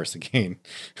for the virus to gain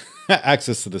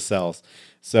access to the cells.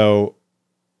 So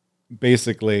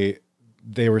basically,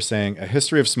 they were saying a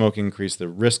history of smoking increased the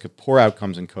risk of poor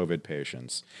outcomes in COVID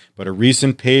patients. But a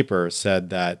recent paper said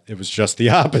that it was just the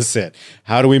opposite.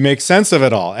 How do we make sense of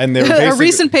it all? And they were a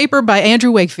recent paper by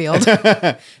Andrew Wakefield.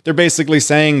 They're basically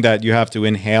saying that you have to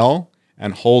inhale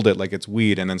and hold it like it's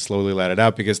weed and then slowly let it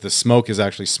out because the smoke is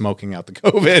actually smoking out the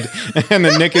COVID and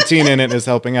the nicotine in it is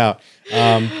helping out.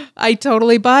 I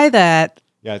totally buy that.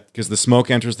 Yeah, because the smoke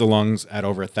enters the lungs at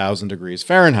over 1,000 degrees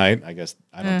Fahrenheit. I guess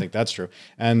I don't think that's true.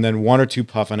 And then 1 or 2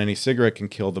 puffs on any cigarette can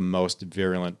kill the most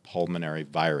virulent pulmonary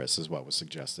virus is what was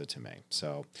suggested to me.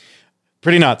 So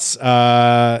pretty nuts.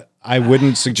 I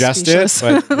wouldn't suggest it,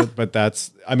 but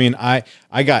that's, I mean, I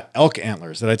got elk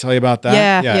antlers. Did I tell you about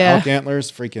that? Yeah. Elk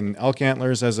antlers, freaking elk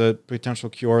antlers as a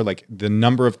potential cure. Like the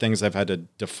number of things I've had to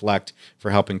deflect for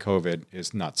helping COVID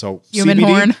is nuts. So human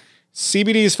horn.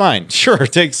 CBD is fine. Sure,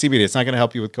 take CBD. It's not going to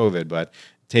help you with COVID, but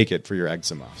take it for your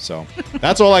eczema. So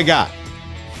that's all I got.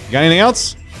 You got anything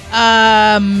else?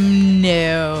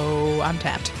 No. I'm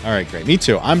tapped. All right, great. Me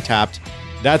too. I'm tapped.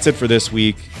 That's it for this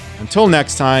week. Until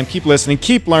next time, keep listening,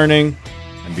 keep learning,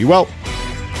 and be well.